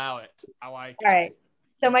will allow it. I like it. All right.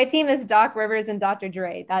 So my team is Doc Rivers and Dr.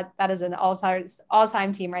 Dre. That is an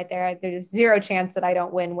all-time team right there. There's zero chance that I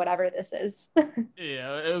don't win whatever this is.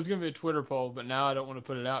 Yeah, it was gonna be a Twitter poll, but now I don't want to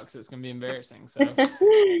put it out because it's gonna be embarrassing. So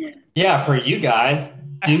yeah, for you guys,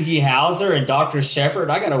 Doogie Howser and Dr. Shepard,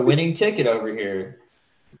 I got a winning ticket over here.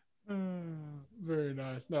 Very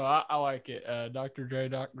nice. No, I like it. Dr. Dre,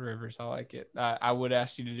 Dr. Rivers, I like it. I would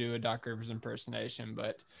ask you to do a Doc Rivers impersonation,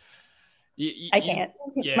 but I can't.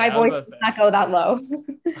 Yeah, my voice does not go that low.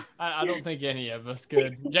 I don't think any of us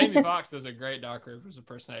could. Jamie Foxx does a great Doc Rivers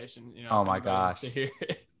impersonation. You know, oh my gosh. To hear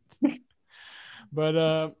it. But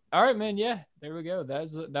all right, man. Yeah, there we go.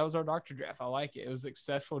 That was our doctor draft. I like it. It was a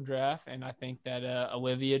successful draft, and I think that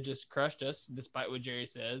Olivia just crushed us, despite what Jerry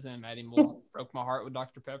says, and Maddie Moore broke my heart with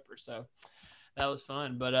Dr. Pepper. So that was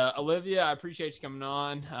fun. But Olivia, I appreciate you coming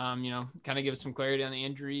on. Kind of give us some clarity on the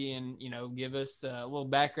injury, and give us a little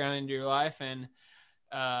background into your life, and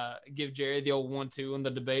give Jerry the old 1-2 on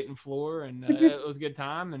the debating floor. And it was a good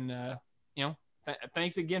time. And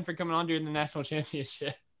thanks again for coming on during the national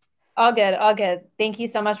championship. All good. Thank you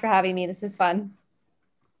so much for having me. This is fun.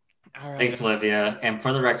 All right. Thanks, Olivia. And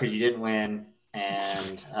for the record, you didn't win.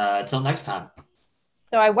 And until next time.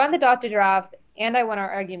 So I won the doctor draft and I won our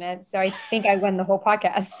argument. So I think I won the whole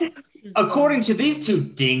podcast. According to these two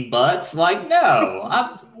dingbutts, no,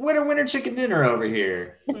 I'm winner chicken dinner over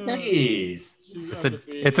here. Jeez.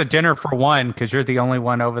 It's a dinner for one because you're the only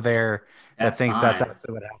one over there that thinks fine. That's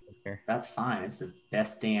actually what happened here. That's fine. It's the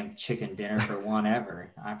best damn chicken dinner for one ever.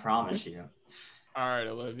 I promise you. All right,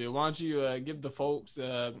 Olivia, why don't you give the folks,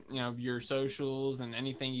 your socials and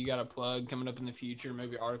anything you got to plug coming up in the future,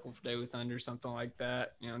 maybe article for Day with Thunder, something like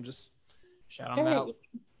that. Just shout them out.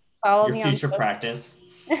 Follow your me future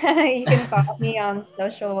practice. You can follow me on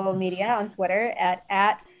social media on Twitter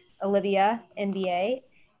at Olivia NBA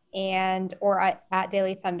or at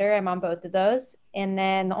Daily Thunder. I'm on both of those. And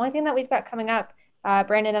then the only thing that we've got coming up,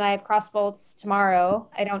 Brandon and I have cross bolts tomorrow.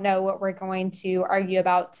 I don't know what we're going to argue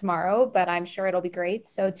about tomorrow, but I'm sure it'll be great.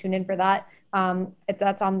 So tune in for that.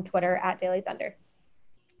 That's on Twitter at Daily Thunder.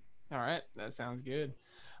 All right. That sounds good.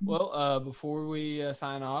 Well, before we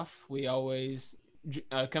sign off, we always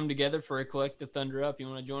come together for a collective Thunder Up. You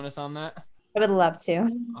want to join us on that? I would love to.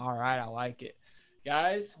 All right. I like it.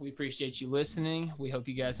 Guys, we appreciate you listening. We hope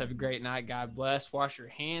you guys have a great night. God bless. Wash your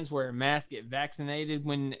hands, wear a mask, get vaccinated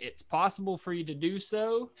when it's possible for you to do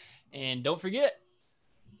so. And don't forget,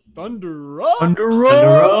 Thunder Up! Thunder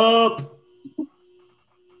Up!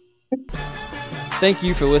 Thank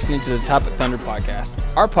you for listening to the Topic Thunder podcast.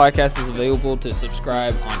 Our podcast is available to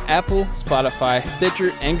subscribe on Apple, Spotify,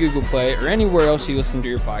 Stitcher, and Google Play, or anywhere else you listen to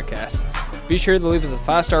your podcast. Be sure to leave us a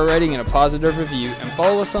 5-star rating and a positive review, and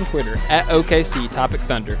follow us on Twitter at OKC Topic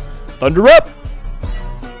Thunder. Thunder Up!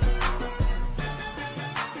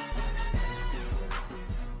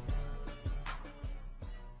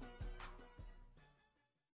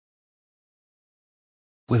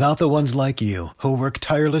 Without the ones like you, who work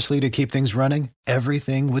tirelessly to keep things running,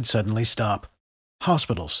 everything would suddenly stop.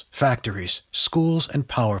 Hospitals, factories, schools, and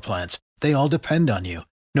power plants, they all depend on you.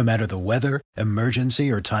 No matter the weather, emergency,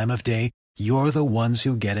 or time of day, you're the ones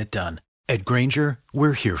who get it done. At Grainger,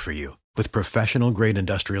 we're here for you with professional-grade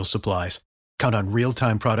industrial supplies. Count on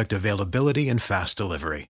real-time product availability and fast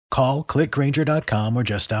delivery. Call, click Grainger.com, or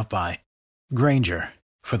just stop by. Grainger,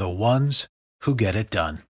 for the ones who get it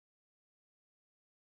done.